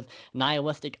kind of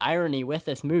nihilistic irony with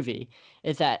this movie,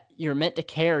 is that you're meant to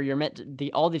care. You're meant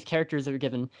to, all these characters are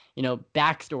given,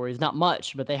 backstories, not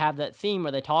much, but they have that theme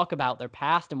where they talk about their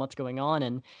past and what's going on,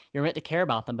 and you're meant to care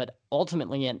about them. But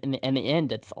ultimately, in the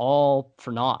end, it's all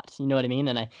for naught. You know what I mean?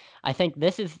 And I think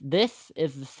this is the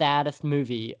saddest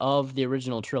movie of the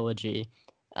original trilogy.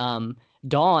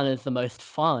 Dawn is the most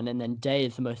fun, and then Day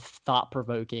is the most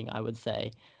thought-provoking, I would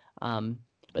say. But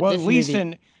well, at least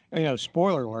movie,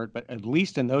 spoiler alert, but at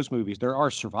least in those movies, there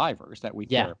are survivors that we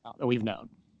care about, that we've known.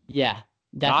 Yeah,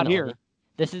 definitely. Not here.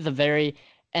 This is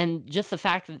and just the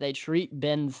fact that they treat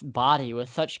Ben's body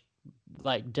with such,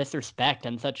 disrespect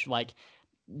and such,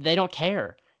 they don't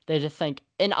care. They just think,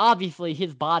 and obviously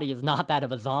his body is not that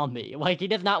of a zombie. He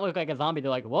does not look like a zombie. They're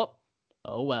like, whoop,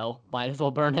 oh well, might as well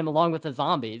burn him along with the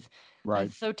zombies. Right.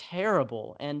 It's so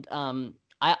terrible. And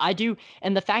I do,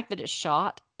 and the fact that it's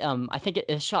shot, I think it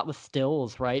is shot with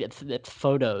stills, right? It's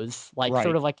photos, right.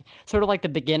 sort of like the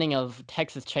beginning of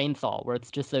Texas Chainsaw, where it's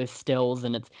just those stills,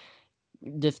 and it's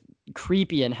just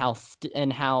creepy and how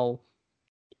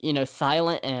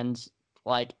silent, and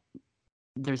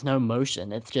there's no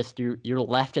motion. It's just you're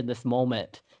left in this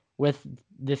moment with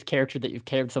this character that you've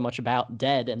cared so much about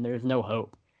dead, and there's no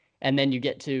hope. And then you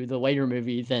get to the later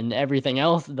movies and everything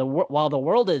else. While the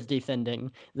world is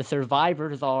descending, the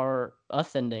survivors are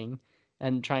ascending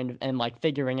and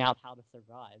figuring out how to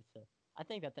survive. So I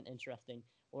think that's an interesting,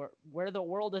 or where the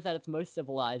world is at its most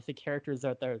civilized, the characters are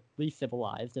at their least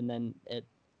civilized, and then it,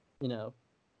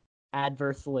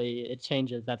 adversely it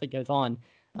changes as it goes on.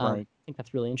 Right. I think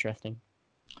that's really interesting.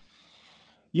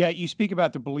 Yeah, you speak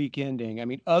about the bleak ending. I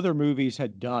mean, other movies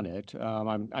had done it.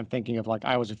 I'm thinking of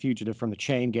I Was a Fugitive from the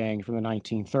Chain Gang from the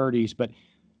 1930s, but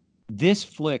this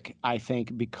flick, I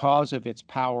think, because of its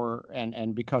power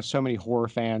and because so many horror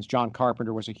fans, John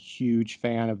Carpenter was a huge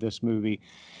fan of this movie.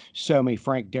 So many,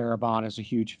 Frank Darabont is a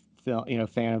huge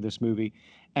fan of this movie,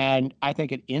 and I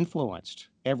think it influenced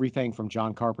everything from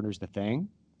John Carpenter's The Thing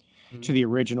to the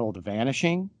original The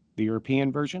Vanishing, the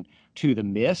European version, to The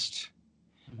Mist,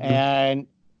 and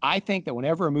I think that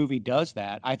whenever a movie does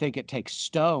that, I think it takes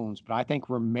stones, but I think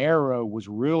Romero was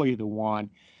really the one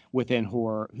within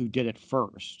horror who did it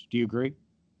first. Do you agree?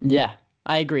 Yeah,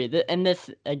 I agree. And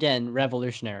this, again,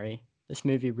 revolutionary. This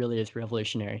movie really is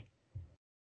revolutionary.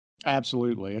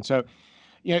 Absolutely. And so,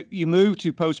 you move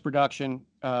to post-production.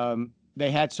 They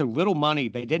had so little money,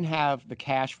 they didn't have the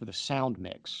cash for the sound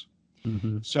mix.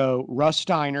 Mm-hmm. So Russ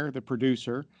Steiner, the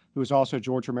producer, who is also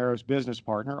George Romero's business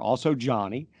partner, also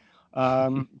Johnny,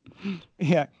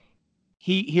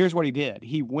 here's what he did.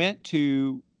 He went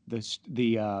to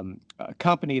the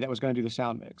company that was going to do the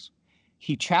sound mix.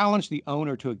 He challenged the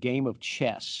owner to a game of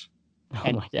chess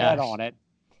and bet on it,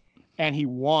 and he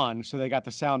won. So they got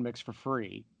the sound mix for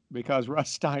free because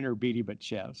Russ Steiner beat him at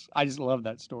chess. I just love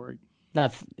that story. I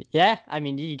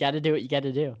mean, you got to do what you got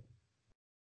to do.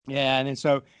 Yeah, and then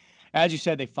so, as you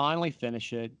said, they finally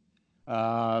finish it.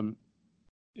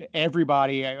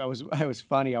 Everybody, it was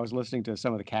funny. I was listening to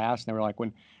some of the cast, and they were like,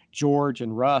 when George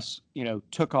and Russ,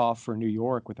 took off for New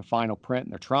York with the final print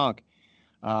in their trunk,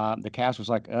 the cast was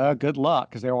like, good luck,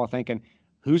 because they were all thinking,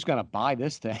 who's going to buy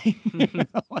this thing?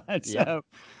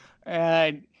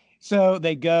 So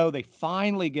they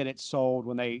finally get it sold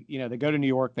when they go to New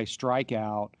York, they strike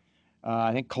out.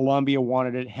 I think Columbia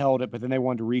wanted it, held it, but then they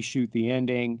wanted to reshoot the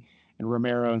ending, and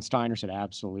Romero and Steiner said,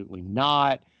 absolutely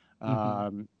not.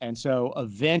 And so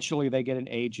eventually they get an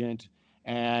agent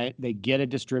and they get a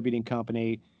distributing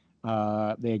company.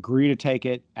 They agree to take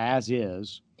it as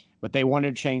is, but they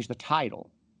wanted to change the title.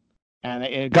 And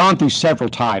it had gone through several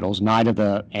titles, Night of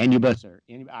the Anubis, or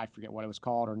I forget what it was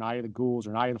called, or Night of the Ghouls,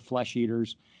 or Night of the Flesh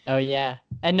Eaters. Oh, yeah.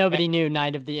 And nobody knew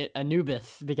Night of the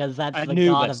Anubis, because that's the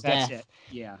god of death. That's it.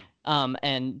 Yeah.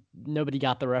 And nobody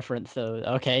got the reference, so,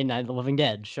 okay, Night of the Living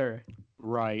Dead, sure.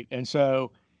 Right. And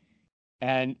so,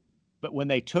 but when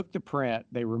they took the print,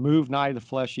 they removed Night of the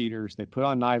Flesh Eaters, they put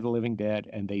on Night of the Living Dead,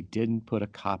 and they didn't put a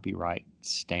copyright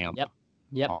stamp.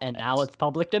 Yep. And now it's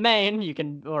public domain. You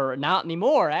can, or not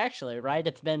anymore, actually, right?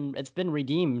 It's been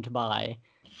redeemed by.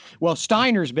 Well,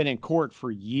 Steiner's been in court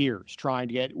for years trying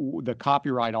to get the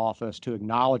Copyright Office to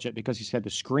acknowledge it, because he said the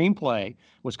screenplay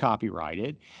was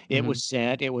copyrighted. It was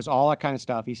sent. It was all that kind of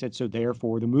stuff. He said, so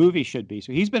therefore the movie should be.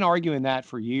 So he's been arguing that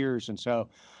for years. And so,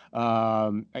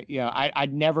 I've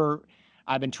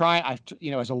been trying,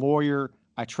 as a lawyer,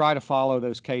 I try to follow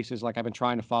those cases. Like I've been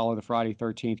trying to follow the Friday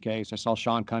 13th case. I saw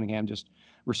Sean Cunningham just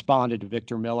responded to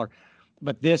Victor Miller.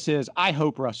 but this is, I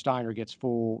hope Russ Steiner gets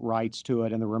full rights to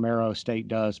it and the Romero estate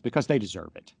does, because they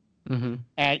deserve it. Mm-hmm.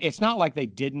 And it's not like they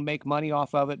didn't make money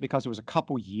off of it, because it was a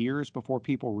couple years before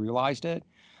people realized it.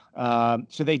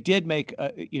 So they did make,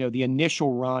 the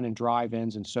initial run and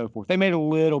drive-ins and so forth. They made a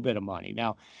little bit of money.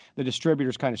 Now, the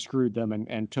distributors kind of screwed them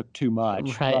and took too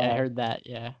much. Right, I heard that,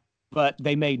 yeah. But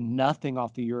they made nothing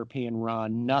off the European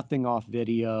run, nothing off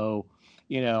video,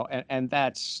 and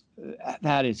that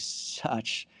is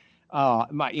such,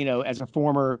 as a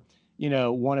former,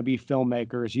 wannabe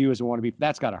filmmaker, as you as a wannabe,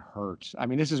 that's got to hurt. I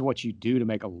mean, this is what you do to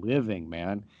make a living,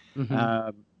 man. Mm-hmm.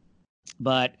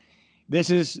 But this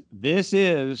is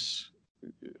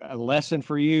a lesson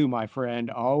for you, my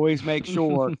friend. Always make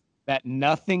sure that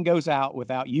nothing goes out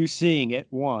without you seeing it,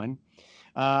 one.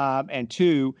 And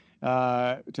two,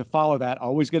 to follow that,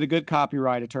 always get a good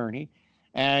copyright attorney.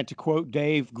 And to quote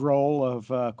Dave Grohl,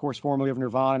 of course, formerly of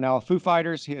Nirvana, now of Foo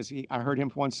Fighters, I heard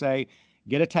him once say,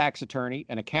 get a tax attorney,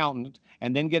 an accountant,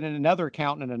 and then get another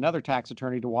accountant and another tax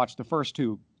attorney to watch the first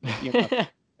two.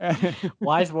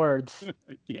 Wise words.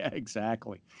 Yeah,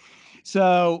 exactly.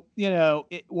 So,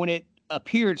 when it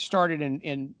started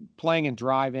in playing in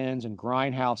drive-ins and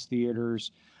grindhouse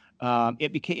theaters,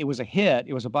 it was a hit.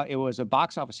 It was a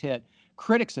box office hit.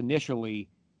 Critics initially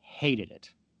hated it.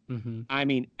 Mm-hmm. I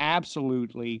mean,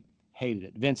 absolutely hated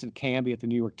it. Vincent Canby at the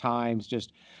New York Times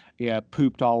just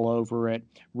pooped all over it.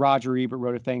 Roger Ebert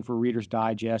wrote a thing for Reader's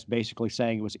Digest basically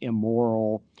saying it was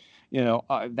immoral,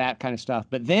 that kind of stuff.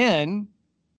 But then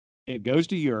it goes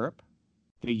to Europe.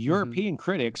 The European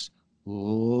critics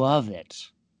love it.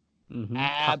 Mm-hmm.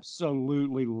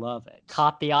 Absolutely love it.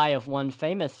 Caught the eye of one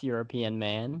famous European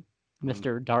man,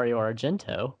 Mr. Dario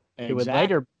Argento, who would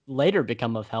later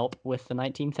become of help with the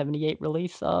 1978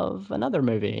 release of another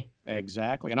movie.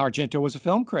 Exactly. And Argento was a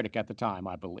film critic at the time,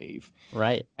 I believe.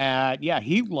 Right. Yeah,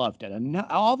 he loved it. And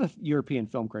all the European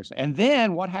film critics. And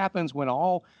then what happens when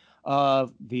all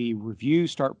of the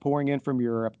reviews start pouring in from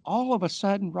Europe? All of a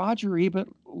sudden, Roger Ebert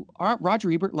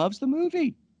loves the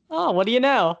movie. Oh, what do you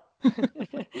know?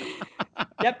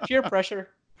 Yep, peer pressure.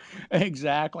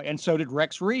 Exactly. And so did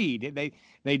Rex Reed.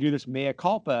 They do this mea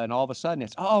culpa, and all of a sudden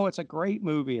it's a great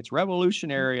movie. It's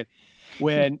revolutionary.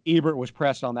 When Ebert was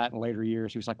pressed on that in later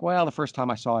years, he was like, well, the first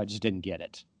time I saw it, I just didn't get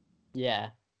it. Yeah,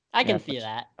 I can see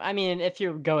that. I mean, if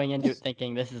you're going into it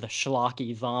thinking this is a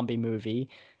schlocky zombie movie,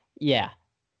 yeah.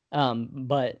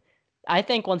 But I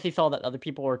think once he saw that other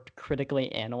people were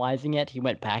critically analyzing it, he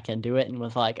went back into it and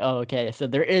was like, oh, okay, so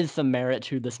there is some merit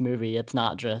to this movie. It's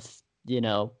not just,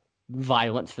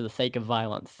 violence for the sake of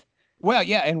violence. Well,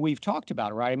 yeah, and we've talked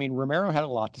about it, right? I mean, Romero had a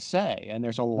lot to say, and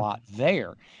there's a lot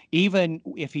there. Even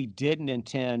if he didn't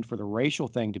intend for the racial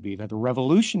thing to be there, the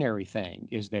revolutionary thing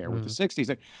is there with the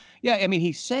 60s. Yeah, I mean,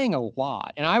 he's saying a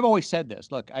lot. And I've always said this.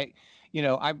 Look,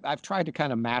 I've tried to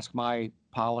kind of mask my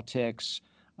politics.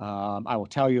 I will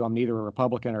tell you I'm neither a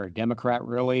Republican or a Democrat,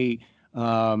 really.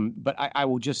 But I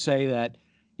will just say that,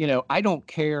 I don't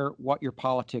care what your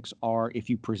politics are. If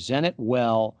you present it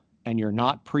well and you're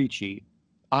not preachy,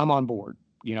 I'm on board.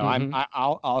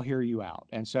 I'll hear you out.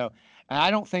 And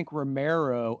I don't think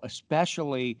Romero,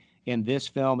 especially in this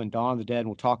film and Dawn of the Dead, and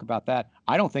we'll talk about that,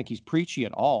 I don't think he's preachy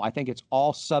at all. I think it's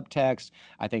all subtext.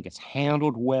 I think it's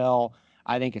handled well.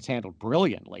 I think it's handled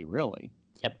brilliantly, really.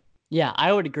 Yep. Yeah,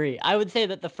 I would agree. I would say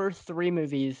that the first three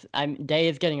movies, Day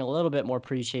is getting a little bit more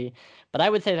preachy, but I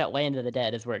would say that Land of the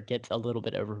Dead is where it gets a little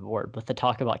bit overboard with the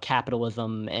talk about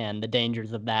capitalism and the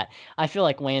dangers of that. I feel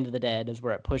like Land of the Dead is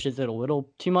where it pushes it a little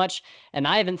too much, and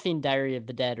I haven't seen Diary of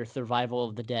the Dead or Survival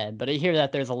of the Dead, but I hear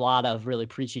that there's a lot of really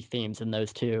preachy themes in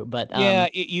those too. But yeah,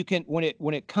 you can when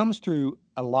it comes through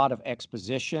a lot of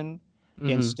exposition.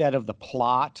 Instead of the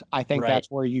plot, I think that's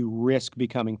where you risk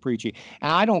becoming preachy.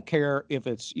 And I don't care if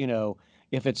it's,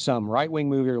 if it's some right-wing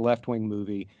movie or left-wing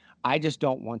movie. I just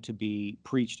don't want to be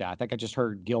preached at. I think I just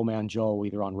heard Gilman Joel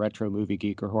either on Retro Movie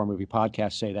Geek or Horror Movie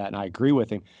Podcast say that, and I agree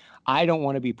with him. I don't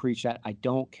want to be preached at. I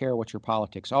don't care what your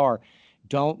politics are.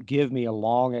 Don't give me a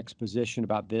long exposition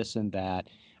about this and that.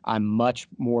 I much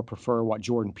more prefer what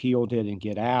Jordan Peele did in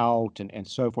Get Out and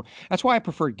so forth. That's why I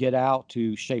prefer Get Out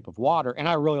to Shape of Water, and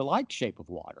I really liked Shape of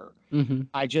Water.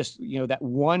 I just, that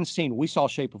one scene, we saw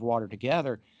Shape of Water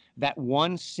together, that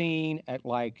one scene at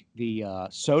like the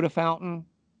soda fountain,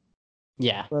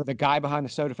 where the guy behind the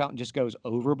soda fountain just goes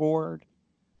overboard.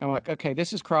 I'm like, okay,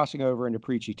 this is crossing over into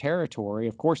preachy territory.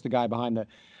 Of course, the guy behind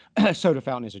the soda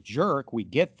fountain is a jerk. We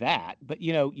get that. But,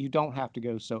 you don't have to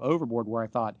go so overboard, where I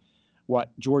thought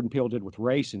what Jordan Peele did with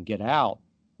Race and Get Out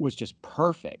was just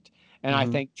perfect. And I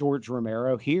think George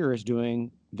Romero here is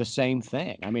doing the same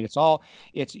thing. I mean,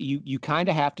 it's you kind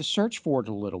of have to search for it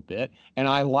a little bit, and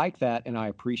I like that and I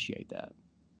appreciate that.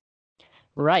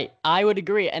 Right. I would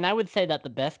agree. And I would say that the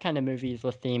best kind of movies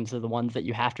with themes are the ones that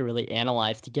you have to really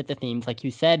analyze to get the themes, like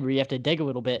you said, where you have to dig a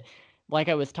little bit. Like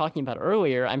I was talking about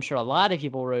earlier, I'm sure a lot of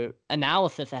people wrote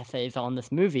analysis essays on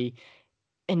this movie,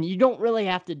 and you don't really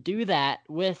have to do that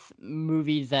with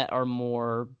movies that are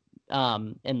more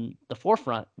in the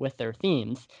forefront with their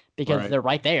themes because Right. they're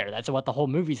right there. That's what the whole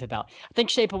movie's about. I think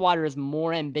Shape of Water is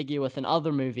more ambiguous than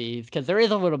other movies because there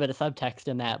is a little bit of subtext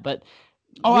in that, but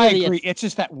Oh, I really agree. it's It's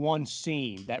just that one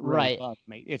scene that really right. bugged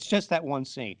me. It's just that one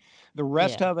scene. The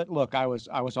rest Yeah. of it, look, I was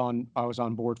on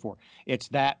board for. It's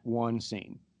that one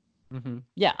scene.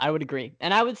 Yeah, I would agree.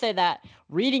 And I would say that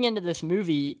reading into this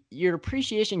movie, your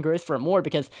appreciation grows for it more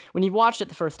because when you watched it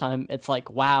the first time, it's like,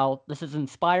 wow, this is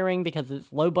inspiring because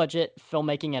it's low budget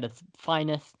filmmaking at its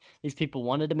finest. These people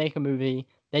wanted to make a movie.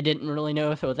 They didn't really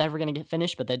know if it was ever going to get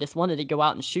finished, but they just wanted to go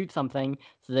out and shoot something,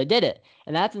 so they did it.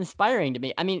 And that's inspiring to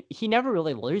me. I mean, he never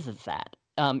really loses that.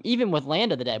 Even with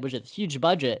Land of the Dead, which is huge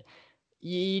budget,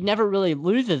 he never really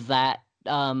loses that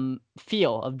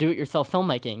feel of do-it-yourself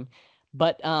filmmaking.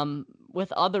 But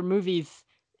with other movies,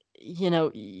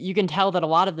 you can tell that a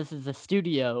lot of this is a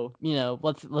studio.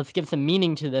 Let's give some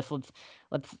meaning to this.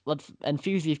 Let's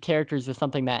infuse these characters with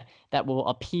something that will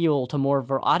appeal to more of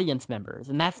our audience members.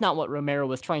 And that's not what Romero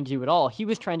was trying to do at all. He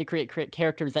was trying to create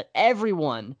characters that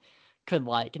everyone could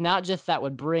like, not just that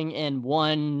would bring in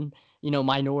one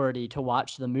minority to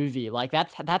watch the movie. Like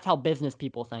that's how business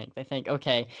people think. They think,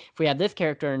 okay, if we have this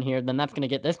character in here, then that's going to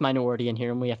get this minority in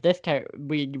here, and we have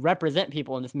we represent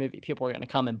people in this movie. People are going to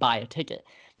come and buy a ticket.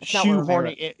 That's not what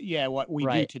Romero. Shoehorning it, yeah, what we do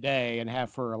Right. today and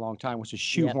have for a long time, which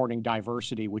is Yep. shoehorning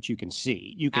diversity, which you can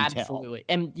see, you can tell. Absolutely.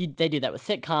 And they do that with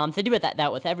sitcoms. They do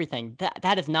that with everything.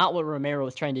 That is not what Romero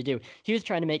was trying to do. He was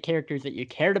trying to make characters that you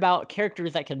cared about,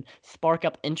 characters that could spark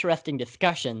up interesting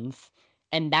discussions,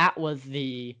 and that was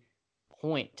the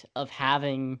point of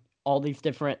having all these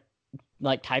different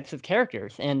like types of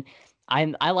characters. And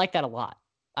I like that a lot.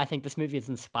 I think this movie is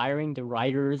inspiring to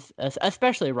writers,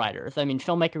 especially writers. I mean,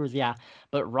 filmmakers, yeah,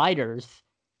 but writers.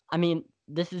 I mean,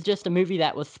 this is just a movie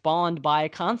that was spawned by a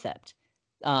concept,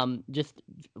 just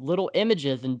little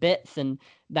images and bits, and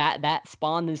that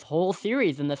spawned this whole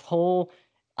series and this whole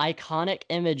iconic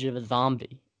image of a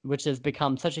zombie, which has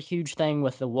become such a huge thing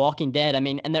with The Walking Dead. I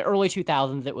mean, in the early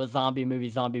 2000s, it was zombie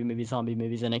movies, zombie movies, zombie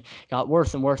movies, and it got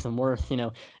worse and worse and worse.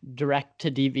 Direct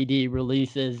to DVD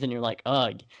releases, and you're like,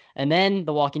 ugh. And then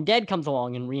The Walking Dead comes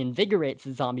along and reinvigorates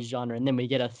the zombie genre, and then we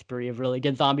get a spree of really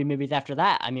good zombie movies after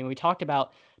that. I mean, we talked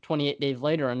about 28 Days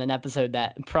Later in an episode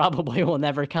that probably will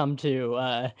never come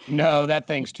to. No, that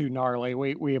thing's too gnarly.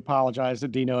 We apologize to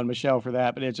Dino and Michelle for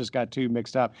that, but it just got too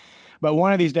mixed up. But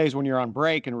one of these days when you're on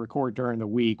break and record during the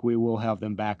week, we will have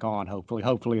them back on.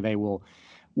 Hopefully they will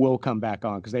come back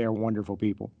on because they are wonderful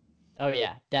people. Oh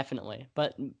yeah, definitely.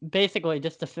 But basically,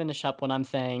 just to finish up what I'm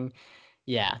saying,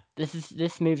 yeah,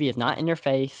 this movie is not in your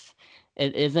face.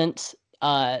 It isn't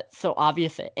so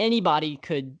obvious that anybody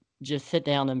could just sit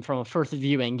down and from a first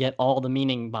viewing get all the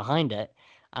meaning behind it.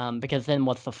 Because then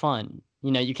what's the fun?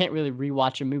 You can't really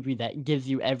rewatch a movie that gives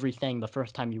you everything the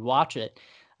first time you watch it.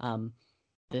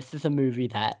 This is a movie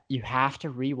that you have to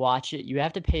rewatch it. You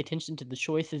have to pay attention to the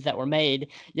choices that were made.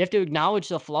 You have to acknowledge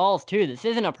the flaws too. This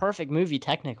isn't a perfect movie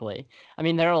technically. I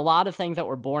mean, there are a lot of things that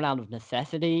were born out of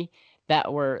necessity that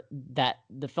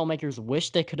the filmmakers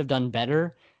wish they could have done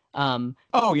better.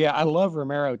 Oh yeah, I love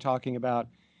Romero talking about.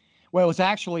 Well, it was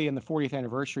actually in the 40th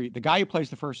anniversary. The guy who plays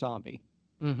the first zombie,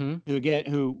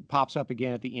 who pops up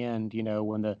again at the end,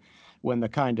 when the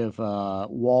kind of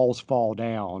walls fall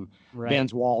down, Right.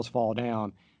 Ben's walls fall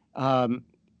down.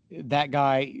 That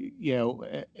guy,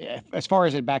 as far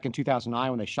as it back in 2009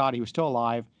 when they shot, he was still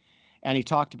alive, and he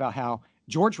talked about how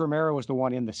George Romero was the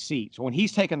one in the seat. So when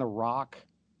he's taking the rock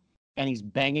and he's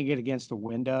banging it against the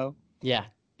window, Yeah.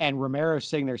 and Romero's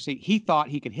sitting there, he thought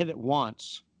he could hit it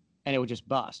once and it would just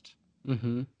bust.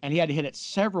 Mm-hmm. And he had to hit it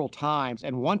several times.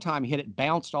 And one time he hit it,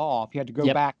 bounced off. He had to go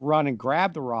Yep. back, run and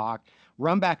grab the rock,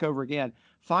 run back over again.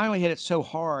 Finally hit it so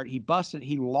hard, he busted.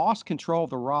 He lost control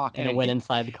of the rock. And it went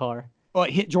inside the car. Well,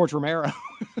 it hit George Romero.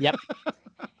 Yep.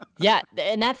 Yeah,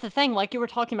 and that's the thing. Like you were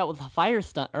talking about with the fire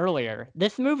stunt earlier,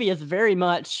 this movie is very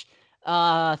much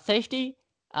safety.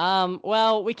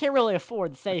 Well, we can't really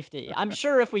afford safety. I'm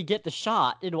sure if we get the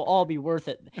shot, it'll all be worth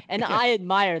it. And I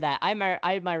admire that. I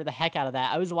admire the heck out of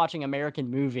that. I was watching American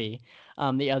Movie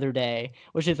the other day,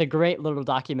 which is a great little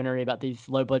documentary about these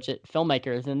low budget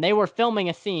filmmakers, and they were filming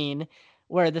a scene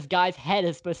where this guy's head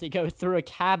is supposed to go through a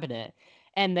cabinet,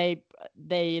 and they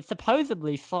they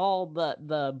supposedly saw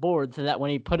the board so that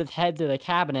when he put his head through the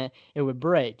cabinet, it would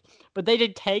break. But they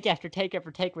did take after take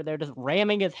after take where they're just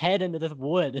ramming his head into this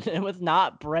wood, and it was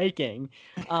not breaking.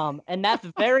 And that's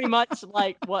very much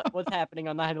like what was happening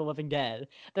on Night of the Living Dead.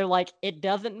 They're like, it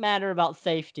doesn't matter about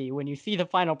safety. When you see the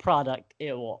final product,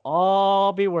 it will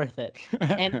all be worth it.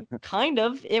 And kind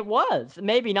of it was.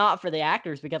 Maybe not for the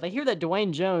actors, because I hear that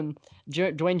Dwayne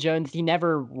Jones, he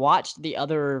never watched the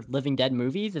other Living Dead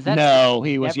movies. Is that No,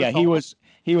 he was. Never Yeah, saw he it? was.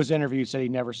 He was interviewed, said he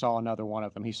never saw another one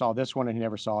of them. He saw this one, and he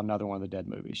never saw another one of the Dead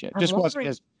movies yet. I'm Just wasn't wondering-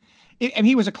 his. And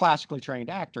he was a classically trained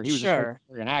actor. He was Sure.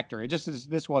 an actor.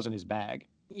 This wasn't his bag.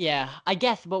 Yeah, I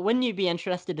guess, but wouldn't you be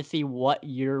interested to see what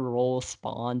your role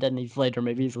spawned in these later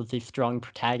movies with these strong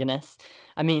protagonists?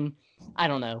 I mean, I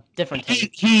don't know, different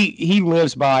takes. He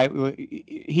lived by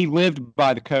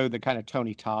the code that kind of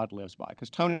Tony Todd lives by,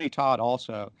 because Tony Todd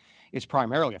also is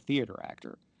primarily a theater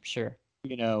actor. Sure.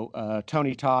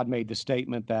 Tony Todd made the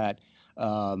statement that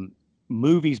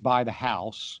movies buy the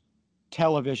house,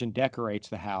 television decorates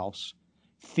the house,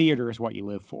 theater is what you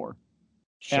live for.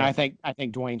 Sure. And I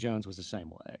think Dwayne Jones was the same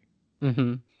way.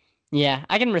 Mm-hmm. Yeah,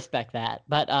 I can respect that.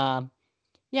 But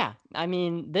yeah, I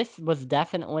mean, this was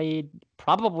definitely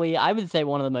probably, I would say,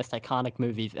 one of the most iconic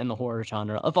movies in the horror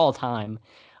genre of all time.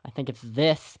 I think it's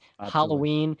this, Absolutely.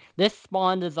 Halloween. This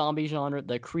spawned the zombie genre,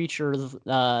 the creatures,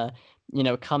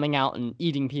 coming out and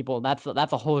eating people. That's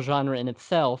a whole genre in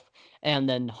itself. And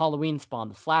then Halloween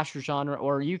spawned the slasher genre,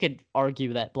 or you could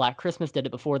argue that Black Christmas did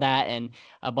it before that, and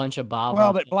a bunch of Bob.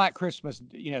 Well, but Black Christmas,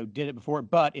 did it before,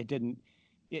 but it didn't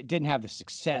have the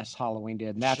success Halloween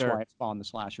did, and that's Sure. why it spawned the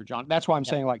slasher genre. That's why I'm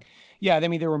saying, like, yeah, I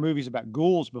mean, there were movies about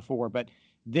ghouls before, but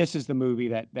this is the movie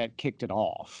that kicked it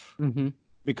off Mm-hmm.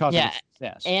 because Yeah, of its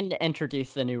success. and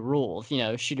introduce the new rules.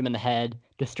 Shoot them in the head,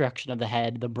 destruction of the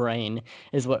head, the brain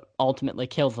is what ultimately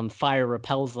kills them. Fire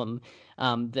repels them.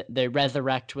 They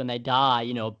resurrect when they die.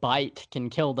 A bite can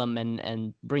kill them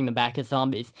and bring them back as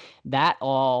zombies. That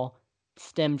all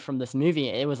stemmed from this movie.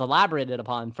 It was elaborated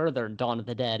upon further in Dawn of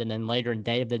the Dead and then later in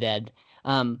Day of the Dead.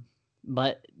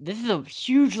 But this is a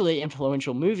hugely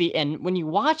influential movie, and when you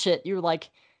watch it, you're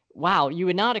like, wow, you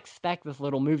would not expect this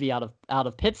little movie out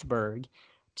of Pittsburgh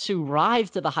to rise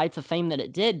to the heights of fame that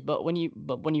it did, but when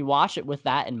you watch it with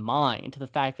that in mind, the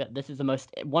fact that this is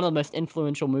one of the most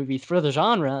influential movies for the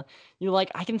genre, you're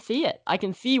like, I can see it. I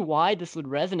can see why this would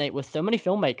resonate with so many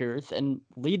filmmakers and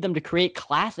lead them to create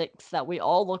classics that we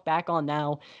all look back on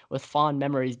now with fond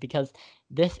memories, because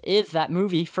this is that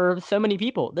movie for so many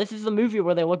people. This is the movie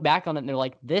where they look back on it and they're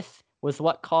like, this was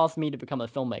what caused me to become a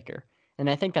filmmaker. And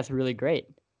I think that's really great.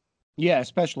 Yeah,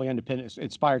 especially independent. It's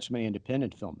inspired so many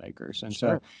independent filmmakers. And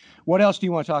Sure. so, what else do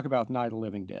you want to talk about with Night of the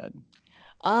Living Dead?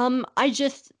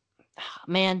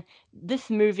 Man, this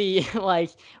movie,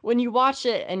 like, when you watch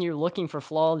it and you're looking for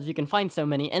flaws, you can find so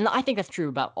many, and I think that's true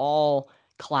about all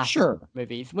classic Sure.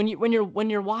 movies. When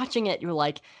you're watching it, you're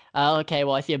like, oh, okay,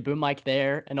 well, I see a boom mic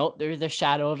there, and oh, there's a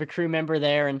shadow of a crew member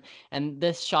there, and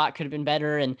this shot could have been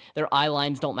better, and their eye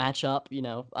lines don't match up,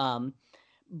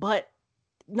 but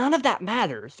none of that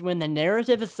matters when the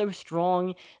narrative is so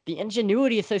strong, the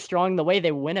ingenuity is so strong, the way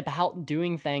they went about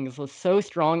doing things was so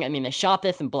strong. I mean, they shot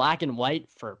this in black and white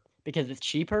because it's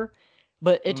cheaper,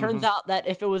 but it turns out that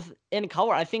if it was in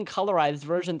color, I've seen colorized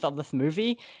versions of this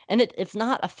movie, and it's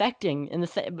not effective in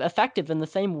the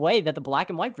same way that the black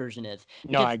and white version is.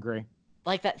 No, Because, I agree.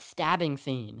 like that stabbing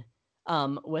scene,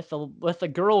 with a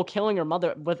girl killing her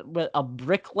mother with a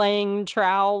bricklaying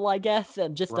trowel, I guess,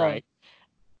 and just Right.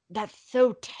 that's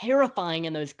so terrifying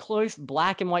in those close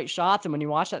black and white shots, and when you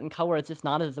watch that in color, it's just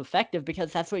not as effective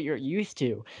because that's what you're used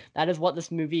to. That is what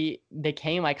this movie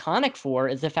became iconic for,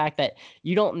 is the fact that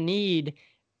you don't need,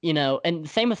 and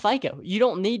same with Psycho, you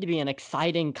don't need to be an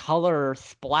exciting color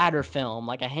splatter film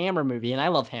like a Hammer movie, and I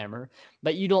love Hammer,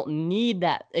 but you don't need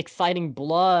that exciting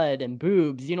blood and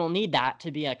boobs. You don't need that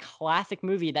to be a classic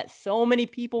movie that so many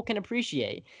people can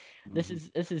appreciate. This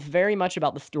is very much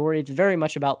about the story. It's very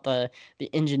much about the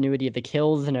ingenuity of the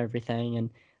kills and everything,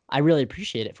 and I really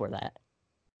appreciate it for that.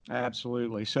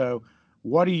 Absolutely. So,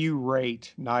 what do you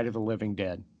rate Night of the Living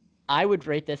Dead? I would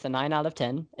rate this a 9 out of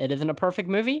 10. It isn't a perfect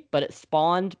movie, but it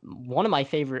spawned one of my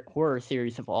favorite horror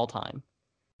series of all time.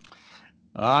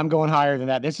 I'm going higher than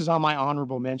that. This is on my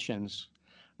honorable mentions.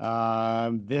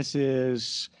 This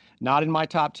is not in my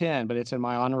top 10, but it's in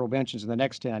my honorable mentions in the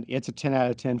next 10. It's a 10 out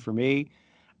of 10 for me.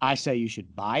 I say you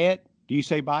should buy it. Do you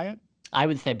say buy it? I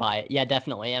would say buy it. Yeah,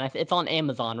 definitely. And it's on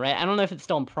Amazon, right? I don't know if it's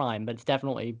still on Prime, but it's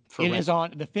definitely for It rent. is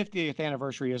on the 50th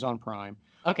anniversary is on Prime.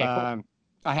 Okay, cool.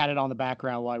 I had it on the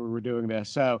background while we were doing this.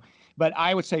 So, but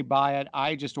I would say buy it.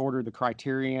 I just ordered the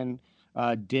Criterion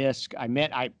disc.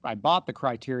 I bought the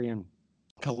Criterion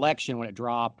collection when it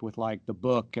dropped with like the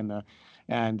book and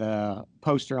the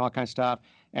poster and all kind of stuff.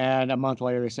 And a month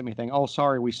later, they sent me a thing. Oh,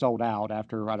 sorry, we sold out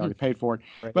after I'd already paid for it.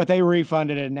 Right. But they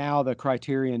refunded it. And now the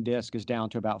Criterion disc is down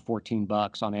to about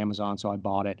 $14 on Amazon. So I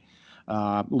bought it.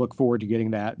 Look forward to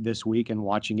getting that this week and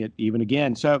watching it even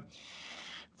again. So,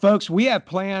 folks, we have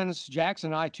plans,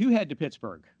 Jackson and I, to head to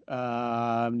Pittsburgh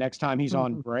next time he's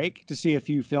on break to see a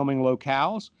few filming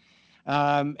locales.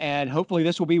 And hopefully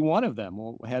this will be one of them.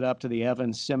 We'll head up to the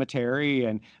Evans Cemetery,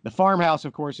 and the farmhouse,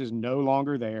 of course, is no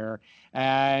longer there.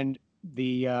 And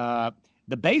the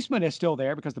basement is still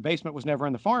there because the basement was never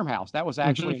in the farmhouse. That was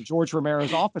actually in George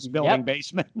Romero's office building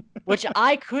basement. Which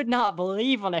I could not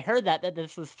believe when I heard that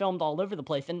this was filmed all over the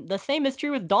place. And the same is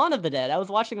true with Dawn of the Dead. I was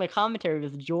watching the commentary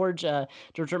with George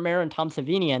Romero and Tom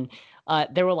Savini, and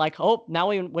they were like, oh,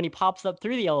 now when he pops up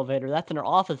through the elevator, that's in our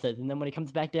offices. And then when he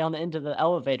comes back down into the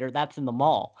elevator, that's in the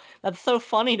mall. That's so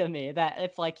funny to me that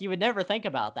it's like you would never think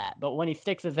about that. But when he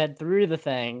sticks his head through the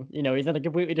thing, he's in a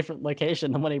completely different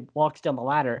location than when he walks down the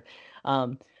ladder.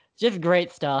 Just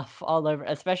great stuff all over,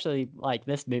 especially like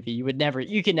this movie. You could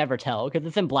never tell because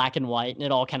it's in black and white and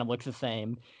it all kind of looks the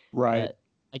same. Right. But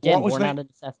again, born out of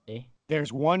necessity.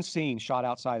 There's one scene shot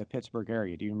outside the Pittsburgh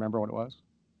area. Do you remember what it was?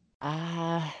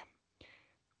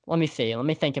 Let me see. Let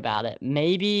me think about it.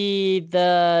 Maybe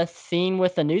the scene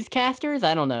with the newscasters?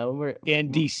 I don't know. In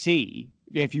D.C.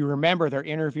 If you remember, they're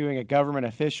interviewing a government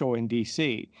official in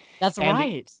D.C. That's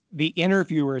right. The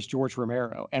interviewer is George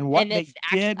Romero. And what they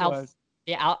did was...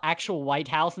 The actual White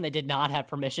House, and they did not have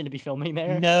permission to be filming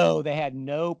there? No, they had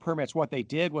no permits. What they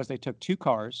did was they took two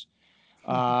cars,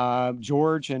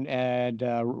 George and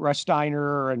Russ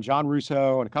Steiner and John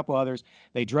Russo and a couple others.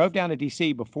 They drove down to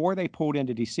D.C. Before they pulled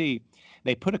into D.C.,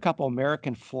 they put a couple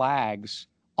American flags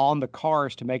on the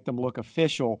cars to make them look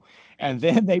official. And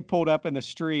then they pulled up in the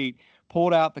street,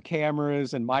 pulled out the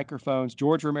cameras and microphones.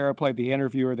 George Romero played the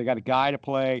interviewer. They got a guy to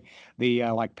play the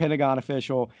Pentagon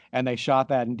official, and they shot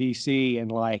that in D.C.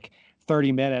 in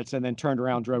 30 minutes and then turned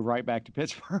around, drove right back to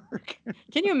Pittsburgh.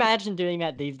 Can you imagine doing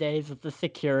that these days with the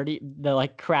security, the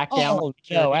crackdown? Oh,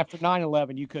 no, after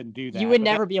 9/11, you couldn't do that. You would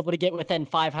never be able to get within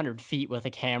 500 feet with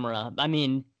a camera. I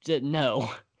mean,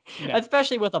 no.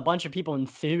 Especially with a bunch of people in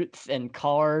suits and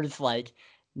cars,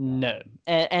 no.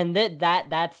 And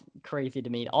that's crazy to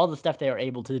me. All the stuff they were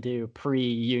able to do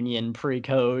pre-union,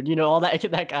 pre-code, all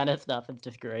that kind of stuff. It's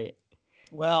just great.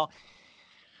 Well,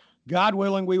 God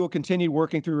willing, we will continue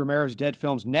working through Romero's Dead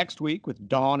films next week with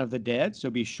Dawn of the Dead, so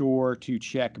be sure to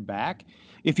check back.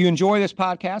 If you enjoy this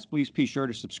podcast, please be sure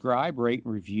to subscribe, rate,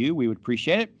 and review. We would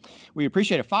appreciate it. We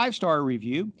appreciate a 5-star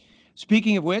review.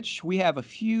 Speaking of which, we have a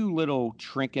few little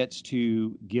trinkets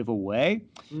to give away.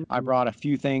 I brought a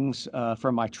few things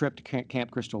from my trip to Camp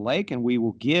Crystal Lake, and we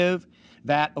will give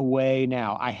that away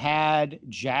now. I had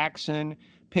Jackson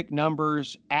pick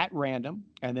numbers at random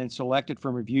and then selected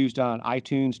from reviews done on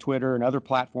iTunes, Twitter, and other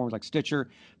platforms like Stitcher.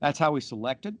 That's how we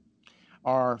selected.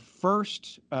 Our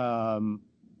first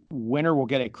winner will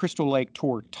get a Crystal Lake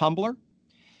Tour tumbler.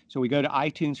 So we go to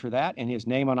iTunes for that, and his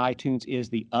name on iTunes is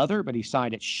The Other, but he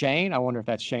signed it Shane. I wonder if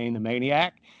that's Shane the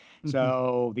Maniac.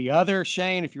 So The Other,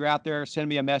 Shane, if you're out there, send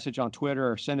me a message on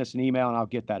Twitter or send us an email, and I'll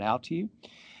get that out to you.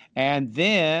 And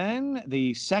then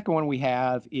the second one we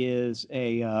have is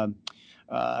a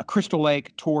Crystal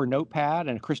Lake Tour notepad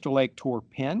and a Crystal Lake Tour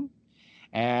pen.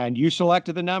 And you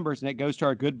selected the numbers, and it goes to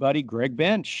our good buddy, Greg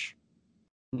Bench.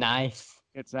 Nice.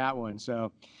 It's that one.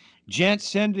 So... gents,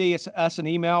 send us an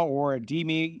email or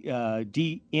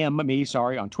DM me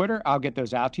on Twitter. I'll get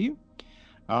those out to you.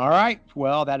 All right.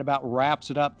 Well, that about wraps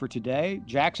it up for today.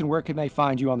 Jackson, where can they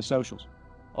find you on the socials?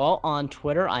 Well, on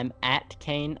Twitter, I'm at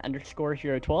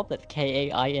Kane_Hero12. That's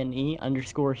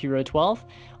KAINE_Hero12.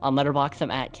 On Letterboxd,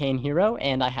 I'm at KaneHero,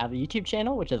 and I have a YouTube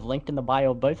channel, which is linked in the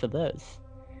bio of both of those.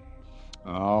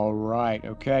 All right.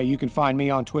 Okay. You can find me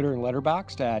on Twitter and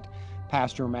Letterboxd at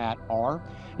Pastor Matt R.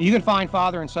 You can find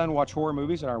Father and Son Watch Horror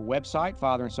Movies at our website,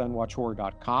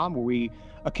 fatherandsonwatchhorror.com, where we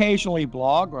occasionally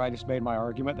blog, where I just made my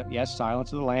argument that, yes,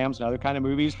 Silence of the Lambs and other kind of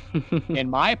movies, in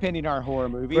my opinion, are horror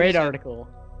movies. Great article.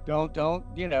 Don't,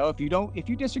 if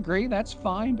you disagree, that's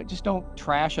fine, but just don't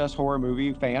trash us horror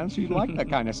movie fans who like that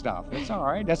kind of stuff. It's all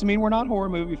right. Doesn't mean we're not horror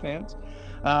movie fans.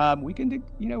 We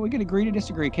can agree to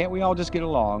disagree. Can't we all just get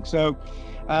along? So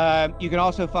you can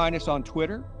also find us on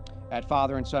Twitter at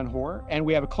Father and Son Horror. And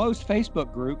we have a closed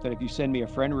Facebook group that if you send me a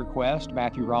friend request,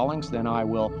 Matthew Rawlings, then I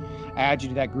will add you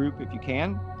to that group if you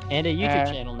can. And a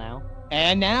YouTube channel now.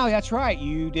 And now, that's right,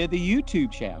 you did the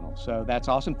YouTube channel. So that's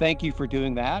awesome. Thank you for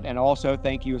doing that. And also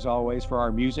thank you, as always, for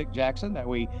our music, Jackson, that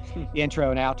we intro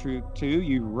and outro to.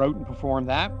 You wrote and performed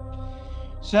that.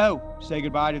 So, say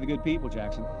goodbye to the good people,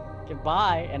 Jackson.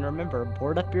 Goodbye, and remember,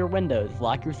 board up your windows,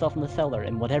 lock yourself in the cellar,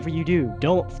 and whatever you do,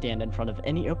 don't stand in front of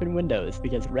any open windows,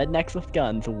 because rednecks with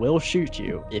guns will shoot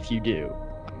you if you do.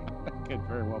 Could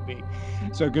very well be.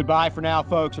 So goodbye for now,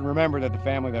 folks, and remember that the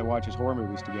family that watches horror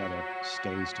movies together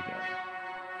stays together.